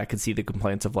back to that, I could see the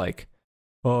complaints of like,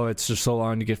 oh, it's just so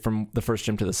long to get from the first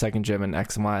gym to the second gym and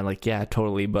X and Y. Like, yeah,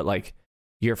 totally. But like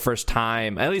your first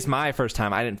time, at least my first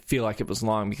time, I didn't feel like it was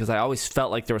long because I always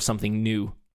felt like there was something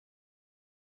new.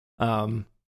 And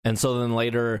so then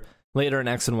later in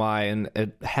X and Y, and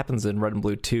it happens in Red and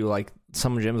Blue too, like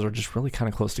some gyms are just really kind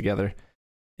of close together.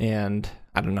 And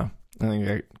I don't know. I think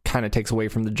it kind of takes away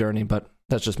from the journey, but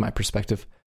that's just my perspective.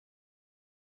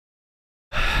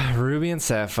 Ruby and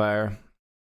Sapphire.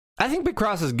 I think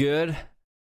Picross is good.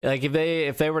 Like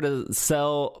if they were to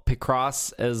sell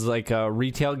Picross as like a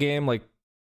retail game, like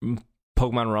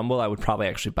Pokemon Rumble, I would probably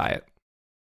actually buy it.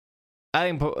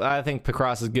 I think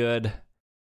Picross is good.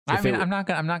 I'm not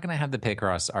gonna have the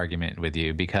Picross argument with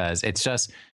you because it's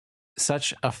just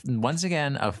such once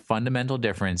again a fundamental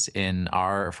difference in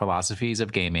our philosophies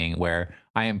of gaming, where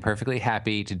I am perfectly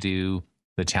happy to do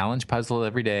the challenge puzzle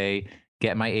every day,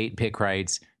 get my 8 pick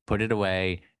rights, put it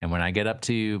away, and when I get up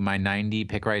to my 90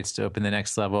 pick rights to open the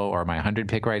next level or my 100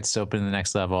 pick rights to open the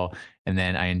next level, and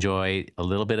then I enjoy a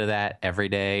little bit of that every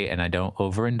day, and I don't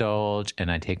overindulge,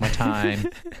 and I take my time.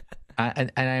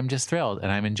 And I'm just thrilled,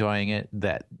 and I'm enjoying it,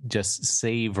 that just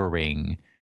savoring,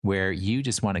 where you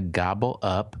just want to gobble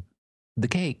up the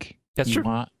cake. That's true. You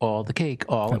want all the cake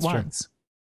all at once.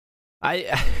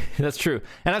 That's true.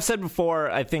 And I've said before,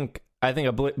 I think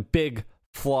a big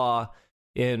flaw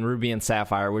in Ruby and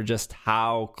Sapphire were just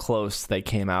how close they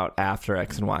came out after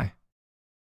X and Y.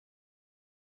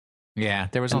 Yeah,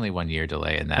 there was only 1 year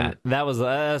delay in that.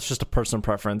 That's just a personal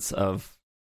preference of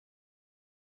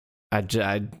I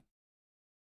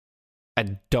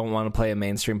don't want to play a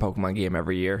mainstream Pokemon game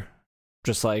every year.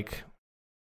 Just like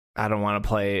I don't want to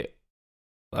play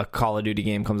a Call of Duty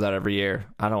game comes out every year.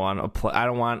 I don't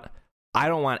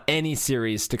want any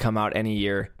series to come out any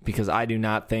year because I do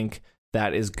not think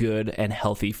that is good and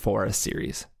healthy for a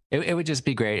series. It would just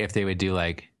be great if they would do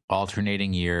like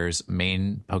alternating years,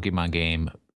 main Pokemon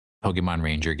game, Pokemon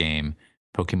Ranger game,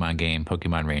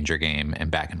 Pokemon Ranger game,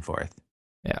 and back and forth.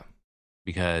 Yeah.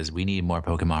 Because we need more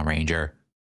Pokemon Ranger.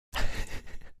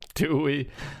 Do we?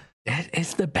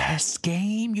 It's the best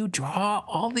game. You draw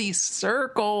all these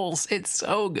circles. It's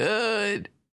so good.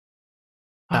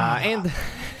 And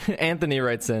Anthony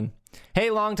writes in, hey,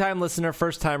 long-time listener,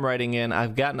 first time writing in. I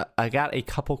got a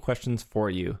couple questions for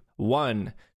you.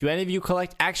 1, do any of you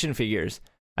collect action figures?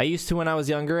 I used to when I was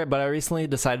younger, but I recently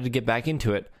decided to get back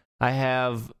into it.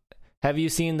 Have you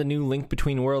seen the new Link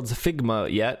Between Worlds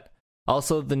Figma yet?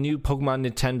 Also, the new Pokemon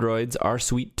Nintendroids are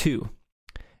sweet too.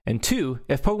 And 2,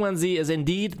 if Pokemon Z is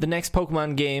indeed the next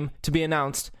Pokemon game to be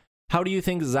announced, how do you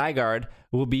think Zygarde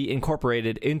will be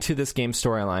incorporated into this game's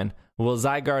storyline? Will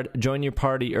Zygarde join your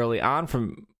party early on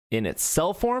in its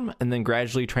cell form and then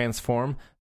gradually transform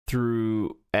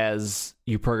through as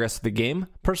you progress through the game?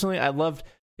 Personally, I'd love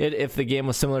it if the game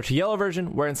was similar to Yellow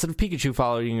version, where instead of Pikachu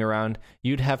following you around,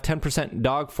 you'd have 10%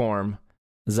 dog form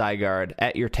Zygarde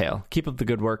at your tail. Keep up the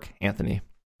good work, Anthony.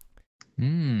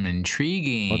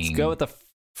 Intriguing. Let's go with the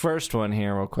first one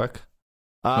here real quick.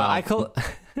 I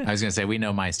was gonna say, we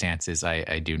know my stance is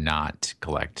I do not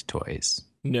collect toys.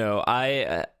 No,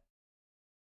 I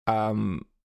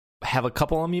have a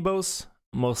couple amiibos,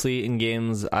 mostly in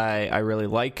games I really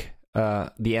like.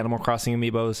 The Animal Crossing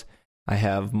amiibos. I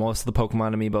have most of the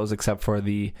Pokemon amiibos except for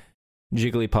the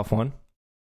Jigglypuff one.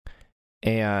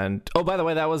 And oh, by the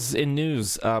way, that was in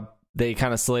news. They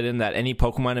kind of slid in that any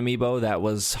Pokemon amiibo that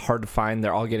was hard to find,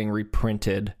 they're all getting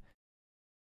reprinted.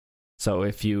 So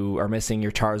if you are missing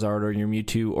your Charizard or your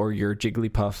Mewtwo or your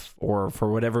Jigglypuff or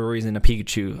for whatever reason a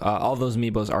Pikachu, all those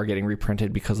amiibos are getting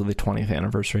reprinted because of the 20th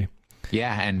anniversary.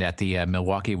 Yeah, and at the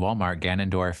Milwaukee Walmart,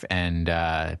 Ganondorf and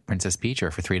Princess Peach are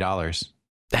for $3.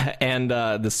 And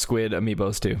the Squid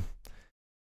amiibos too.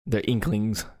 The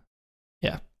Inklings.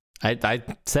 Yeah. I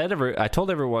told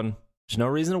everyone there's no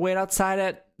reason to wait outside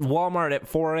at Walmart at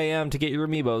 4 a.m. to get your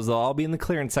amiibos. They'll all be in the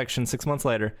clearance section 6 months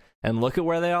later. And look at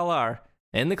where they all are.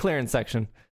 In the clearance section.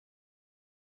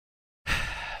 They're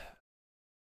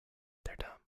dumb.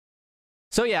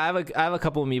 So yeah, I have a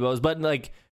couple amiibos, but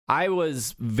like I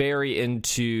was very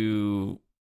into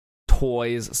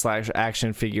toys /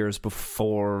 action figures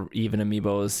before even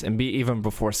amiibos, and even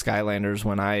before Skylanders.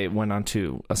 When I went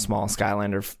onto a small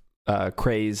Skylander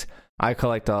craze, I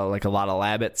collect like a lot of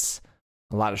Labbits,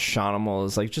 a lot of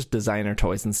Shawnimals, like just designer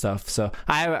toys and stuff. So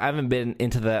I haven't been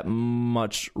into that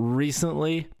much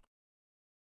recently.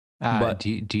 But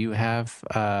do you have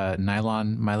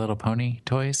nylon My Little Pony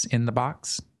toys in the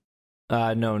box?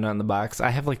 No, not in the box. I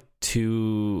have like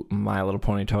 2 My Little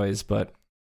Pony toys, but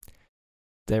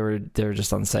they were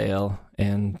just on sale,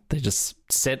 and they just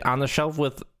sit on the shelf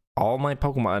with all my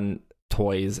Pokemon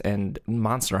toys and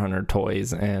Monster Hunter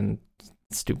toys, and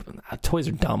stupid toys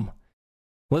are dumb.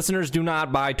 Listeners, do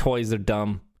not buy toys; they're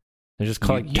dumb. They're just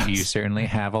collect. You certainly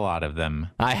have a lot of them.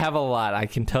 I have a lot, I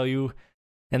can tell you.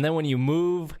 And then when you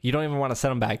move, you don't even want to set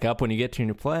them back up when you get to your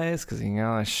new place because you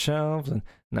got shelves. And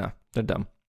no, they're dumb.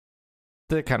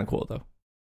 They're kind of cool though.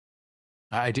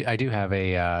 I do have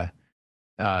a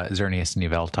Xerneas and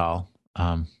Yveltal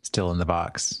still in the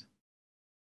box.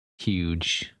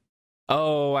 Huge.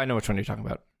 Oh, I know which one you're talking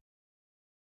about.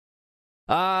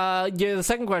 Yeah, the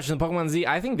second question, Pokemon Z,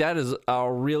 I think that is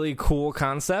a really cool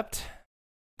concept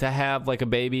to have like a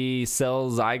baby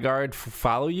cell Zygarde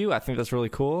follow you. I think that's really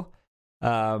cool.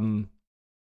 I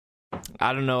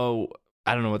don't know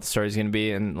what the story is going to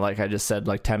be, and like I just said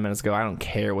like 10 minutes ago, I don't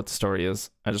care what the story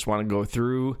is. I just want to go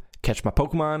through, catch my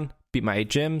Pokemon, beat my 8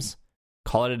 gyms,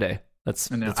 call it a day. That's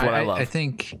what I love. I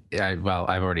think, I've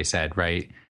already said, right,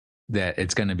 that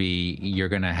it's going to be, you're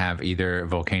going to have either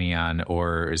Volcanion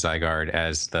or Zygarde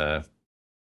as the,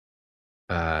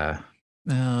 I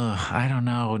don't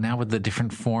know, now with the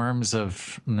different forms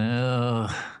of,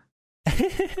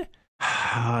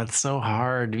 it's so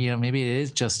hard. Maybe it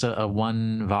is just a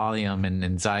one volume, and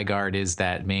Zygarde is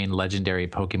that main legendary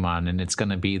Pokemon, and it's going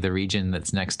to be the region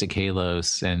that's next to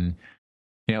Kalos, and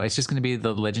it's just going to be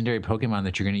the legendary Pokemon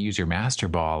that you're going to use your Master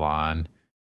Ball on.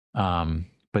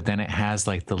 But then it has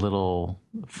like the little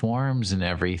forms and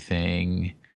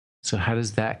everything. So how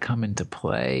does that come into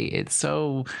play?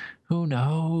 Who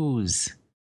knows?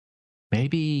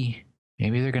 Maybe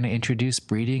they're going to introduce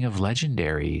breeding of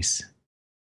legendaries.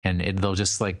 And they'll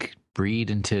just like breed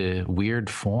into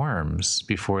weird forms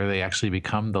before they actually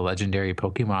become the legendary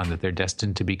Pokemon that they're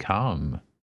destined to become.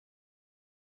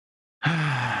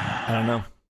 I don't know.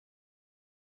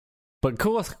 But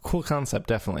cool concept,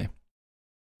 definitely.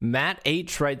 Matt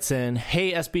H writes in,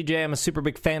 "Hey SBJ, I'm a super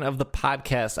big fan of the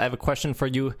podcast. I have a question for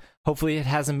you. Hopefully it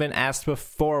hasn't been asked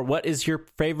before. What is your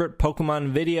favorite Pokemon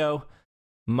video?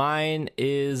 Mine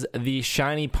is the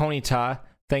Shiny Ponyta.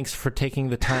 Thanks for taking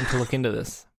the time to look into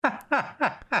this."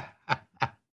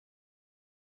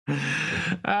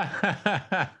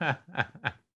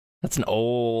 That's an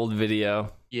old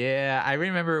video. Yeah, I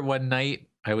remember one night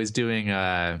I was doing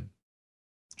a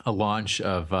launch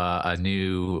of a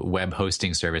new web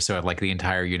hosting service. So like the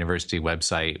entire university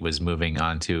website was moving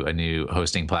onto a new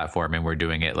hosting platform, and we're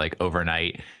doing it like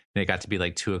overnight. And it got to be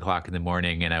like 2:00 in the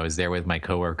morning, and I was there with my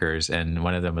coworkers, and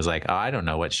one of them was like, "Oh, I don't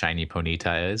know what Shiny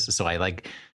Ponyta is." So I like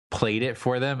played it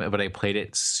for them, but I played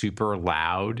it super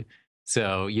loud.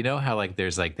 So you know how like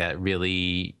there's like that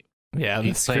really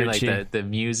you play like the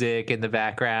music in the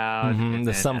background, and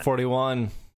the Sum 41.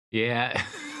 Yeah.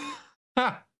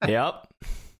 Yep.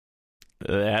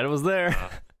 That was there.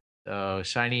 So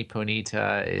Shiny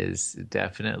Ponyta is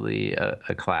definitely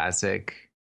a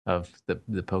classic of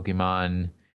the Pokemon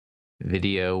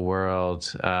video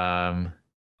world. I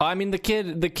mean, the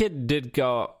kid did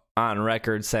go on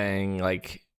record saying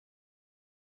like,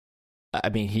 I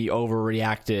mean, he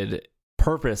overreacted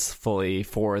purposefully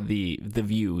for the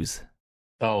views.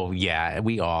 Oh yeah,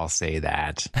 we all say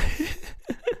that.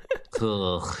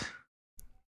 Ugh.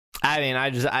 I mean, I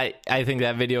think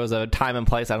that video is a time and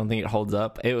place. I don't think it holds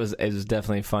up. It was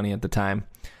definitely funny at the time.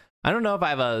 I don't know if I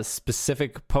have a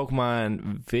specific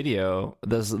Pokemon video.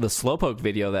 The Slowpoke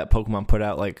video that Pokemon put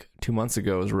out like 2 months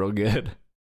ago was real good.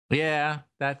 Yeah,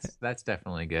 that's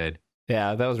definitely good.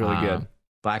 Yeah, that was really good.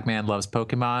 Black Man Loves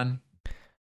Pokemon.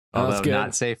 Although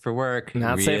not safe for work.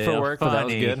 Not safe for work, but that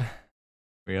was good.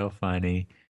 Real funny.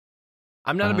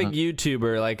 I'm not a big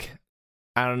YouTuber. Like,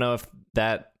 I don't know if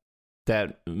that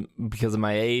because of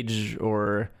my age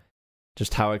or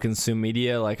just how I consume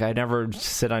media. Like, I never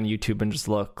sit on YouTube and just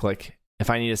look. Like, if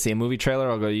I need to see a movie trailer,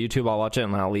 I'll go to YouTube, I'll watch it,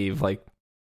 and I'll leave. Like,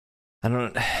 I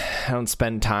don't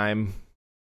spend time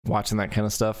watching that kind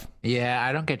of stuff. Yeah,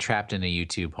 I don't get trapped in a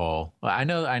YouTube hole. I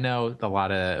know a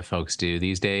lot of folks do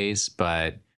these days,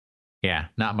 but yeah,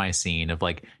 not my scene of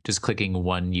like just clicking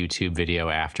one YouTube video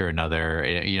after another.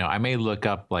 I may look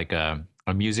up like a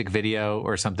a music video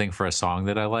or something for a song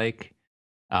that I like.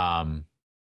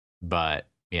 But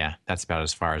yeah, that's about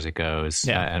as far as it goes.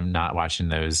 Yeah. I'm not watching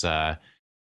those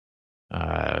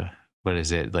what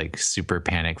is it, like Super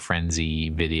Panic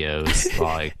Frenzy videos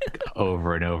like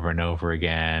over and over and over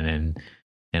again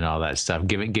and all that stuff,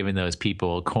 giving those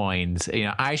people coins.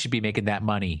 I should be making that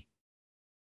money.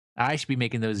 I should be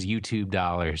making those YouTube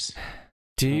dollars.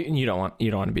 You don't want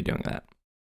to be doing that.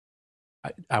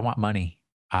 I want money.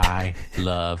 I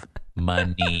love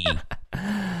money.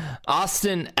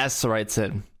 Austin S. writes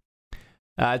in,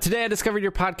 today I discovered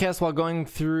your podcast while going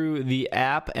through the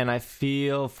app, and I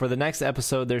feel for the next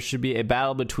episode there should be a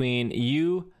battle between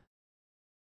you,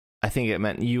 I think it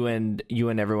meant you and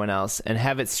everyone else, and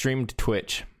have it streamed to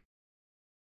Twitch.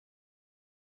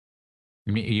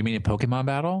 You mean a Pokemon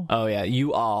battle? Oh yeah,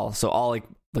 you all. So all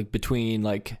like between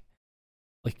like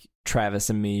Travis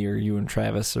and me, or you and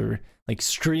Travis, or like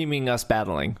streaming us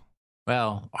battling.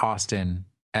 Well, Austin,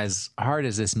 as hard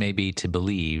as this may be to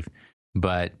believe,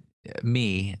 but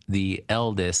me, the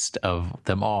eldest of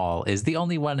them all, is the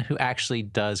only one who actually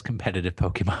does competitive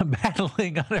Pokemon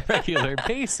battling on a regular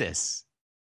basis.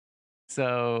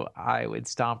 So I would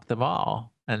stomp them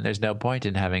all, and there's no point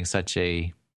in having such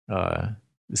a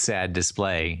sad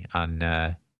display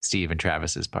on Steve and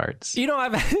Travis's parts.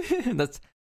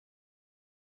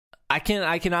 I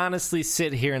can honestly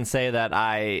sit here and say that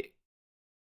I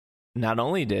not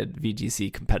only did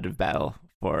VGC competitive battle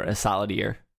for a solid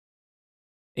year.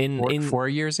 In 4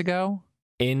 years ago?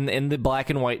 In the black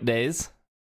and white days,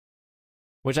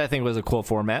 which I think was a cool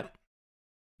format.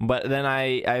 But then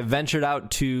I ventured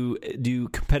out to do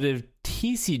competitive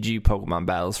TCG Pokemon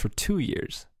battles for 2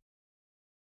 years.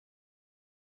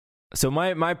 So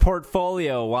my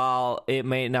portfolio, while it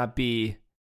may not be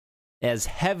as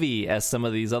heavy as some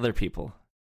of these other people,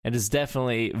 it is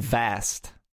definitely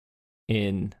vast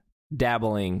in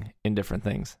dabbling in different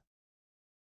things.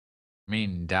 I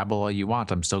mean, dabble all you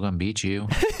want. I'm still going to beat you.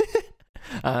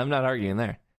 I'm not arguing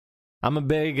there. I'm a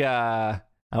big, I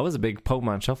was a big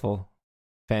Pokemon Shuffle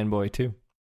fanboy too.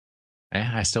 Yeah,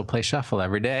 I still play Shuffle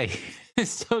every day. I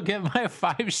still get my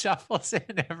 5 shuffles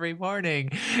in every morning.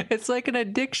 It's like an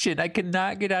addiction. I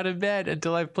cannot get out of bed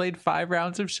until I've played 5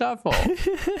 rounds of Shuffle.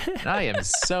 And I am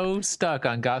so stuck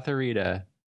on Gothorita.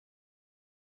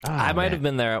 I might have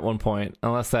been there at one point,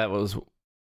 unless that was...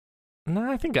 No,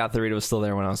 I think Gothorita was still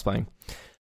there when I was playing.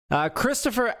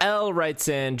 Christopher L. writes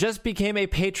in, just became a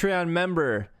Patreon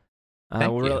member.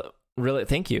 Thank you. Really,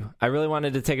 thank you. I really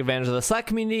wanted to take advantage of the Slack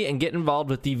community and get involved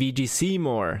with the VGC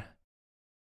more.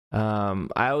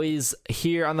 I always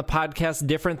hear on the podcast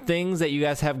different things that you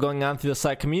guys have going on through the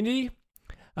Slack community.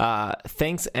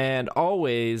 Thanks, and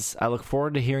always, I look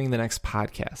forward to hearing the next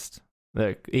podcast.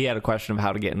 He had a question of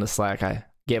how to get into Slack. I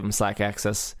gave him Slack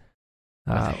access.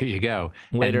 There you go.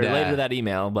 Later that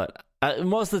email, but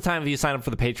most of the time, if you sign up for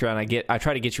the Patreon, I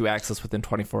try to get you access within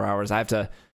 24 hours. I have to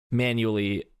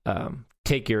manually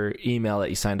take your email that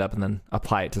you signed up and then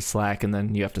apply it to Slack, and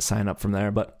then you have to sign up from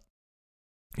there. But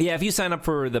yeah, if you sign up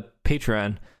for the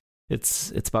Patreon,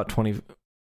 it's about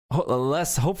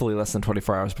hopefully less than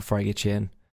 24 hours before I get you in.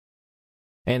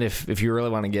 And if you really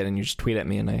want to get in, you just tweet at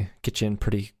me and I get you in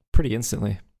pretty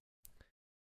instantly.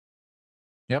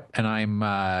 Yep, and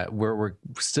we're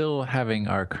still having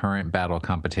our current battle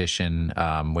competition,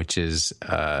 which is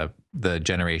the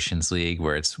Generations League,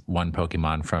 where it's one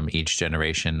Pokemon from each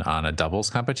generation on a doubles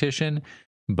competition.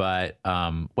 But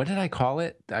what did I call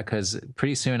it? Because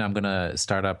pretty soon I'm gonna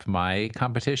start up my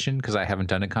competition, because I haven't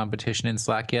done a competition in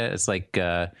Slack yet. It's like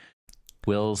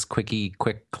Will's Quickie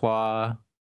Quick Claw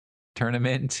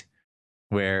tournament,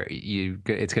 where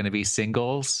it's going to be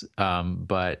singles,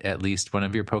 but at least one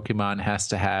of your Pokemon has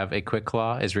to have a Quick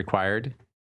Claw, is required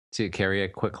to carry a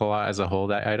Quick Claw as a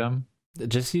hold item.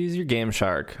 Just use your Game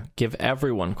Shark. Give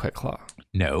everyone Quick Claw.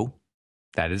 No,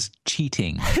 that is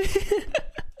cheating.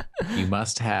 You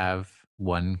must have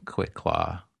one Quick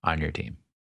Claw on your team.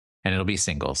 And it'll be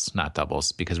singles, not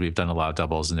doubles, because we've done a lot of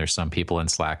doubles and there's some people in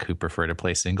Slack who prefer to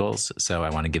play singles. So I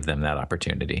want to give them that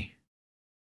opportunity.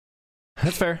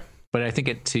 That's fair. But I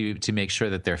think to make sure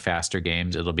that they're faster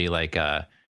games, it'll be like a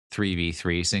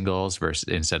 3v3 singles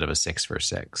instead of a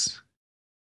 6v6.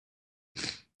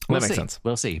 That makes sense.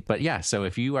 We'll see. But yeah, so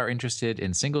if you are interested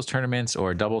in singles tournaments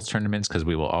or doubles tournaments, because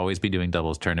we will always be doing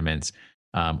doubles tournaments,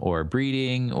 or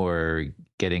breeding or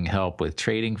getting help with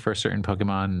trading for certain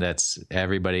Pokemon, that's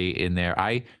everybody in there.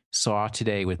 I saw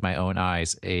today with my own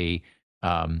eyes a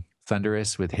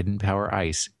Thundurus with Hidden Power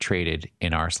Ice traded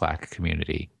in our Slack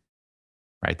community.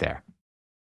 Right there.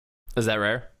 Is that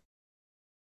rare?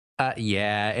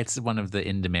 Yeah, it's one of the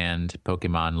in-demand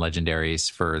Pokemon legendaries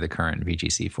for the current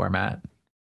VGC format.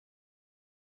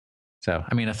 So,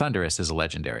 I mean, a Thundurus is a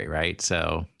legendary, right?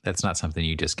 So that's not something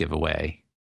you just give away.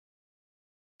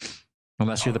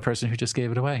 Unless you're the person who just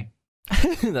gave it away.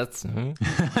 That's...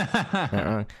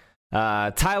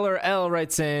 Tyler L.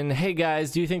 writes in, hey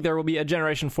guys, do you think there will be a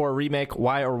Generation 4 remake?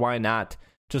 Why or why not?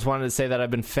 Just wanted to say that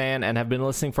I've been a fan and have been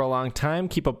listening for a long time.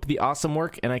 Keep up the awesome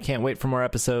work, and I can't wait for more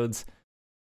episodes.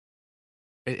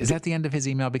 Is that the end of his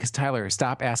email? Because Tyler,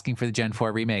 stop asking for the Gen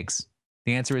 4 remakes.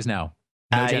 The answer is no.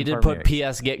 You did put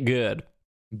PS get good.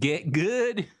 Get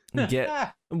good.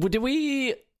 Did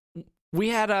we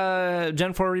had a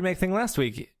Gen 4 remake thing last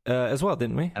week as well,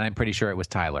 didn't we? And I'm pretty sure it was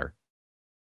Tyler.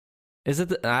 Is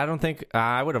it? I don't think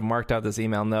I would have marked out this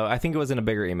email. No, I think it was in a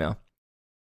bigger email.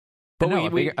 But no,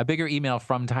 a bigger email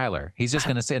from Tyler. He's just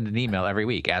going to send an email every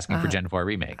week asking for Gen 4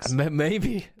 remakes.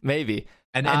 Maybe.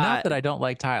 And not that I don't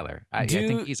like Tyler. I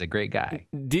think he's a great guy.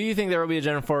 Do you think there will be a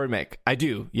Gen 4 remake? I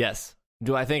do, yes.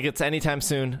 Do I think it's anytime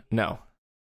soon? No.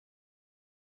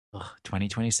 Ugh,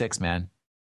 2026, man.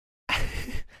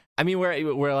 I mean, we're at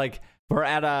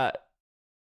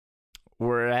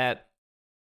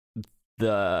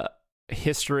the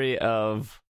history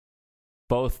of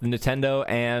both Nintendo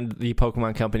and the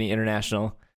Pokemon Company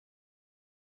International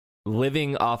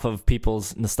living off of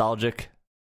people's nostalgic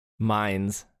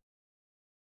minds.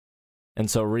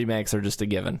 And so remakes are just a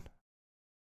given.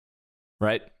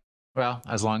 Right? Well,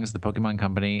 as long as the Pokemon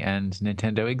Company and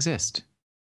Nintendo exist.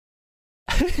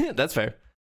 That's fair.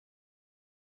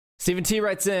 Stephen T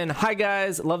writes in, hi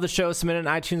guys, love the show, submit an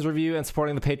iTunes review and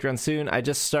supporting the Patreon soon. I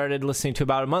just started listening to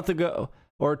about a month ago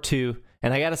or two,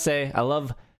 and I gotta say, I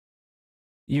love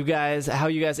you guys, how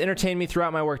you guys entertain me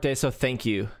throughout my workday, so thank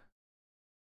you.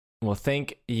 Well,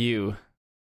 thank you.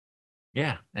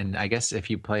 Yeah, and I guess if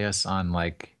you play us on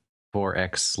like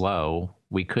 4x slow,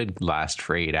 we could last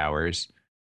for 8 hours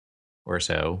or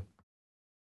so.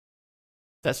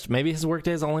 That's maybe his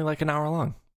workday is only like an hour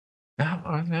long.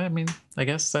 I mean, I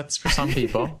guess that's for some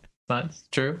people. That's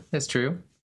true. It's true.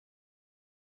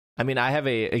 I mean, I have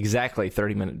a exactly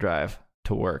 30-minute drive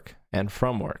to work and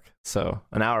from work. So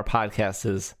an hour podcast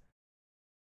is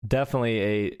definitely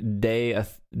a day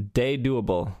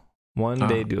doable. One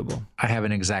day doable. I have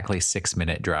an exactly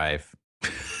 6-minute drive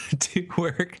to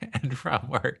work and from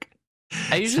work.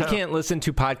 I usually can't listen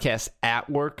to podcasts at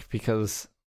work because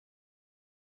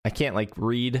I can't like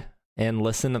read and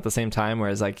listen at the same time,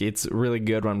 whereas like it's really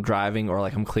good when I'm driving or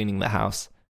like I'm cleaning the house.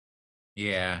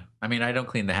 Yeah. I mean, I don't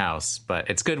clean the house, but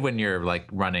it's good when you're like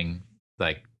running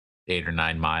like 8 or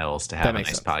 9 miles to have a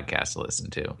nice podcast to listen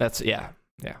to. Yeah.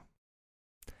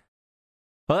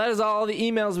 Well, that is all the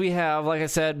emails we have. Like I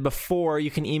said before,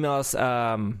 you can email us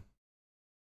at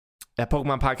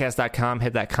PokemonPodcast.com,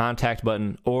 hit that contact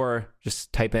button, or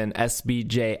just type in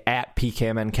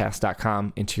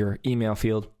sbj@pkmncast.com into your email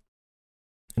field.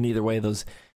 And either way, those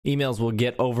emails will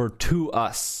get over to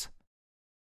us.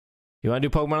 You want to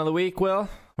do Pokemon of the Week, Will?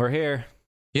 We're here.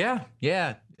 Yeah.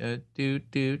 No,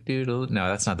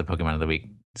 that's not the Pokemon of the Week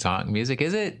song music,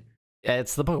 is it? Yeah,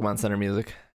 it's the Pokemon Center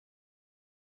music.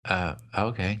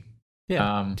 Okay.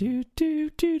 Yeah. Do.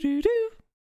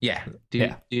 Yeah.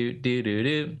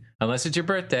 Do. Unless it's your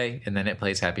birthday, and then it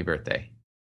plays Happy Birthday.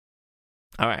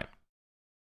 All right.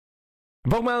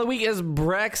 Pokemon of the Week is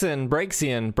Braixen.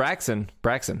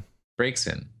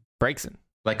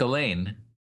 Like Elaine.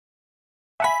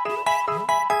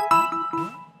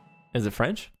 Is it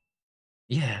French?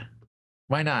 Yeah.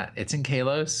 Why not? It's in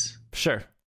Kalos. Sure.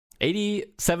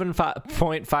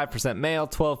 87.5% male,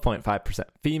 12.5%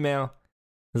 female.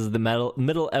 This is the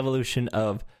middle evolution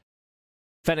of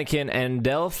Fennekin and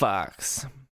Delphox.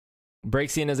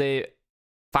 Braixen is a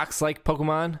fox-like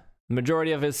Pokemon. The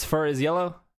majority of his fur is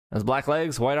yellow, has black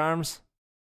legs, white arms,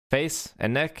 face,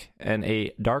 and neck, and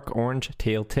a dark orange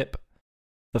tail tip.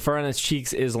 The fur on its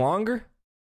cheeks is longer,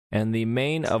 and the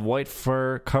mane of white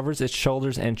fur covers its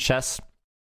shoulders and chest.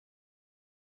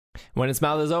 When its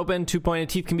mouth is open, 2 pointed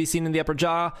teeth can be seen in the upper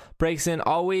jaw. Braixen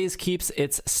always keeps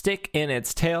its stick in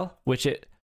its tail, which it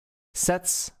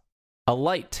sets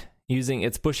alight using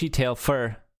its bushy tail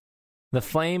fur. The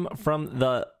flame from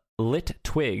the lit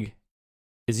twig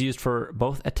is used for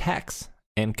both attacks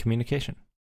and communication.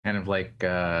 Kind of like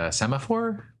a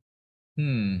semaphore?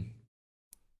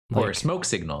 Or smoke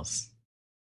signals.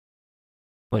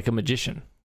 Like a magician.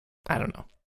 I don't know.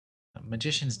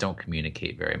 Magicians don't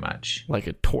communicate very much. Like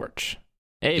a torch.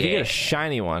 Hey, if you get a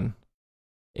shiny one,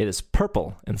 it is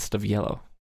purple instead of yellow.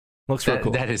 Looks really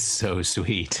cool. That is so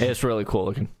sweet. It's really cool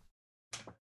looking.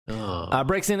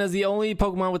 Braixen is the only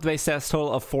Pokemon with a base stats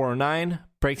total of 409.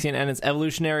 Braixen and its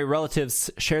evolutionary relatives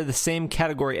share the same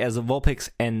category as Vulpix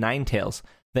and Ninetales.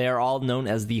 They are all known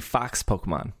as the Fox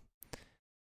Pokemon.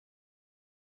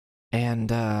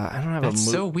 And I don't have That's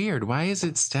a so weird. Why is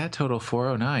it stat total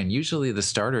 409? Usually the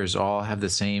starters all have the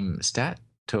same stat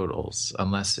totals,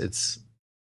 unless it's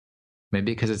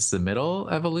maybe because it's the middle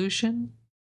evolution.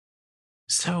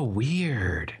 So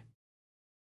weird.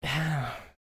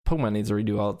 Pokemon needs to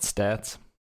redo all its stats.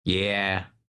 Yeah.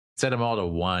 Set them all to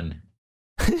 1.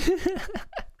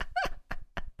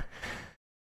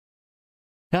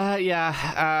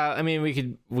 Yeah. I mean, we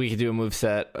could do a move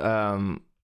set, or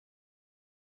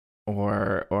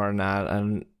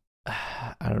not.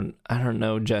 I don't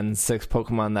know Gen 6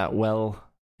 Pokemon that well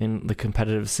in the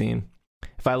competitive scene.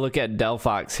 If I look at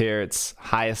Delphox here, its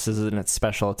highest is in its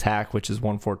special attack, which is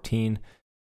 114.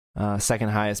 Second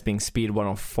highest being speed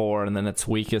 104, and then its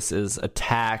weakest is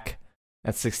attack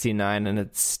at 69, and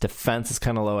its defense is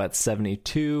kind of low at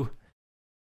 72.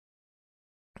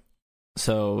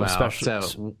 So, wow.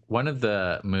 So one of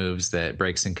the moves that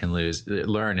Braixen can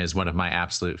learn is one of my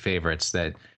absolute favorites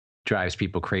that drives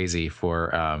people crazy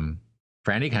for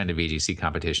any kind of VGC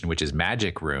competition, which is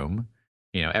Magic Room.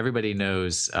 You know, everybody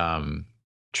knows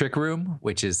Trick Room,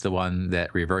 which is the one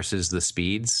that reverses the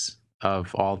speeds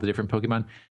of all the different Pokemon.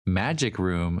 Magic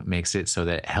Room makes it so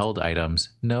that held items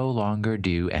no longer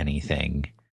do anything.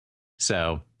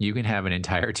 So you can have an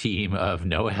entire team of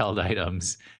no held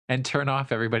items and turn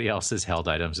off everybody else's held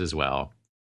items as well.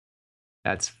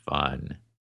 That's fun.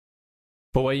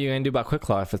 But what are you going to do about Quick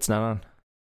Claw if it's not on?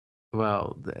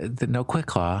 Well, the no Quick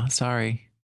Claw. Sorry.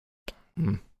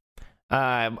 It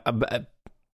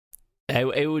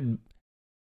would.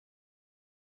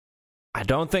 I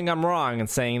don't think I'm wrong in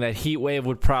saying that Heat Wave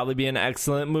would probably be an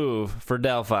excellent move for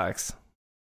Delphox.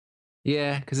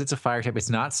 Yeah, because it's a fire type. It's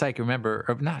not Psych. Remember,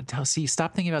 or not. See,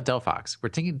 stop thinking about Delphox. We're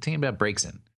thinking about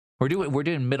Braixen. We're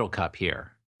doing Middle Cup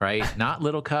here, right? Not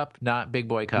Little Cup, not Big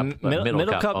Boy Cup. But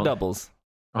middle cup doubles.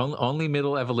 Only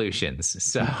middle evolutions.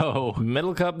 So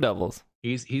Middle Cup doubles.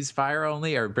 He's fire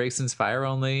only, or Braixen's fire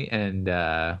only, and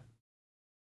that's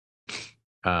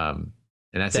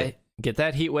it. Get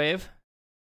that Heat Wave.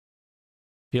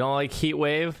 If you don't like Heat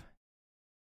Wave,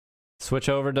 switch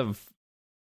over to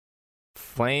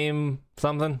Flame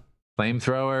something.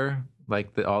 Flamethrower,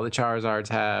 like all the Charizards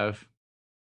have.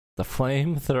 The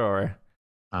Flamethrower.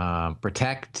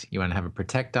 Protect. You want to have a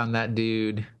Protect on that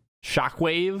dude.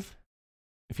 Shockwave.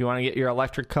 If you want to get your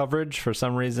electric coverage, for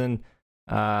some reason,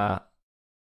 Braixen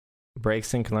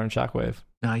can learn Shockwave.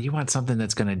 No, you want something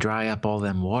that's going to dry up all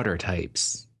them water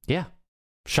types. Yeah.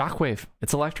 Shockwave.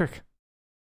 It's electric.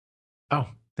 Oh,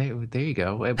 there you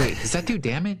go. Wait, does that do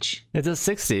damage? It does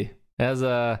 60. It has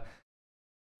a...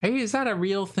 Hey, is that a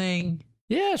real thing?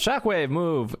 Yeah, Shockwave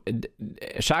move.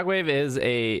 Shockwave is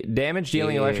a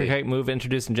damage-dealing electric type move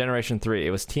introduced in Generation 3.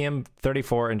 It was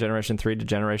TM34 in Generation 3 to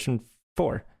Generation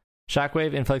 4.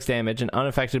 Shockwave inflicts damage and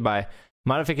unaffected by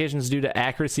modifications due to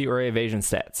accuracy or evasion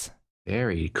stats.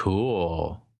 Very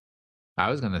cool. I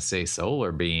was going to say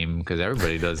Solar Beam because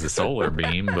everybody does the Solar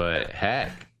Beam, but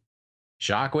heck,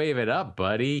 Shockwave it up,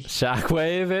 buddy.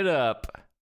 Shockwave it up.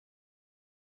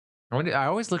 I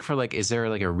always look for, like, is there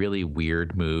like a really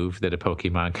weird move that a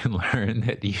Pokemon can learn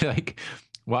that you like?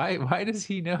 Why does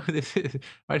he know this?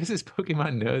 Why does this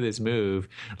Pokemon know this move?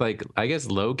 Like, I guess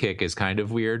Low Kick is kind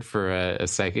of weird for a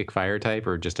Psychic Fire type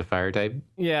or just a Fire type.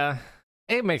 Yeah,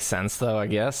 it makes sense though. I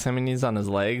guess. I mean, he's on his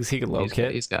legs. He could Low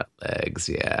Kick. He's got legs.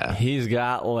 Yeah, he's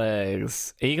got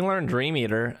legs. He can learn Dream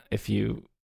Eater if you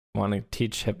want to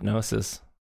teach Hypnosis.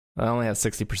 I only have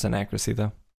 60% accuracy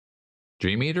though.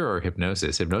 Dream Eater or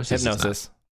Hypnosis? Hypnosis.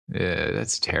 Yeah,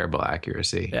 that's terrible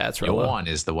accuracy. Yeah, it's real low. Yawn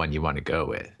is the one you want to go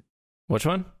with. Which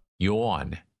one?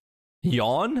 Yawn.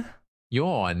 Yawn?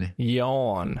 Yawn.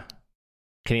 Yawn.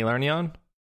 Can he learn Yawn?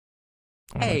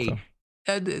 Hey,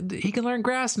 he can learn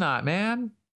Grass Knot,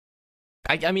 man.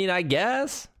 I mean, I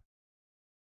guess.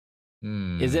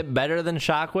 Is it better than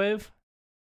Shockwave?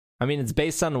 I mean, it's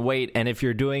based on weight, and if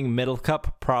you're doing Middle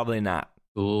Cup, probably not.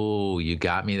 Ooh, you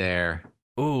got me there.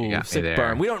 Ooh, sick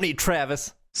burn. We don't need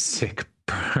Travis. Sick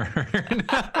burn.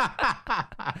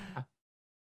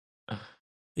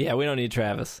 Yeah, we don't need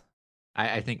Travis.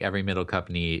 I think every Middle Cup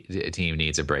team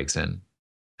needs a Braixen.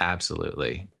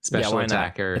 Absolutely. Special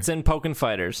attacker. It's in Pokken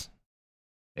Fighters.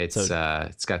 It's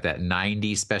got that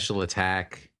 90 special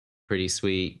attack. Pretty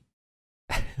sweet.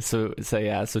 So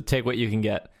take what you can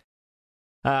get.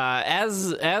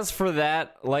 As for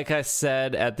that, like I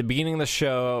said at the beginning of the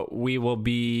show, we will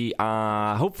be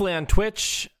hopefully on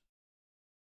Twitch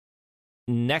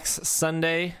next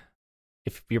Sunday.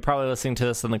 If you're probably listening to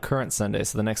this on the current Sunday,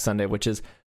 so the next Sunday, which is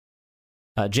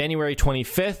January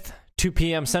 25th, 2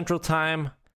 p.m. Central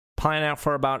Time. Plan out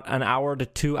for about an hour to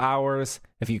 2 hours.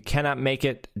 If you cannot make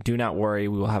it, do not worry.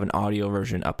 We will have an audio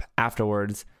version up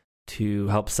afterwards to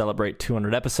help celebrate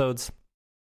 200 episodes.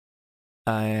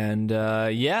 And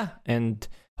and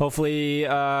hopefully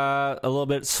a little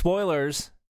bit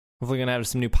spoilers. Hopefully gonna have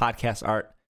some new podcast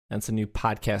art and some new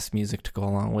podcast music to go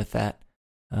along with that.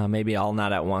 Maybe all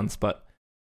not at once, but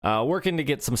working to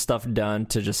get some stuff done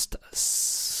to just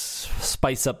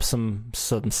spice up some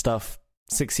stuff.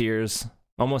 6 years,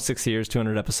 almost 6 years,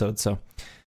 200 episodes. So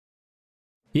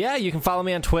yeah, you can follow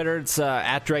me on Twitter. It's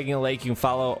at Dragging a Lake. You can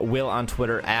follow Will on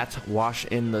Twitter at Wash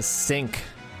in the Sink.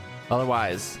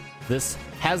 Otherwise, this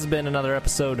has been another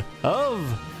episode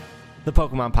of the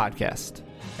Pokemon Podcast,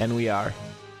 and we are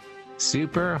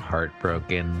super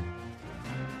heartbroken.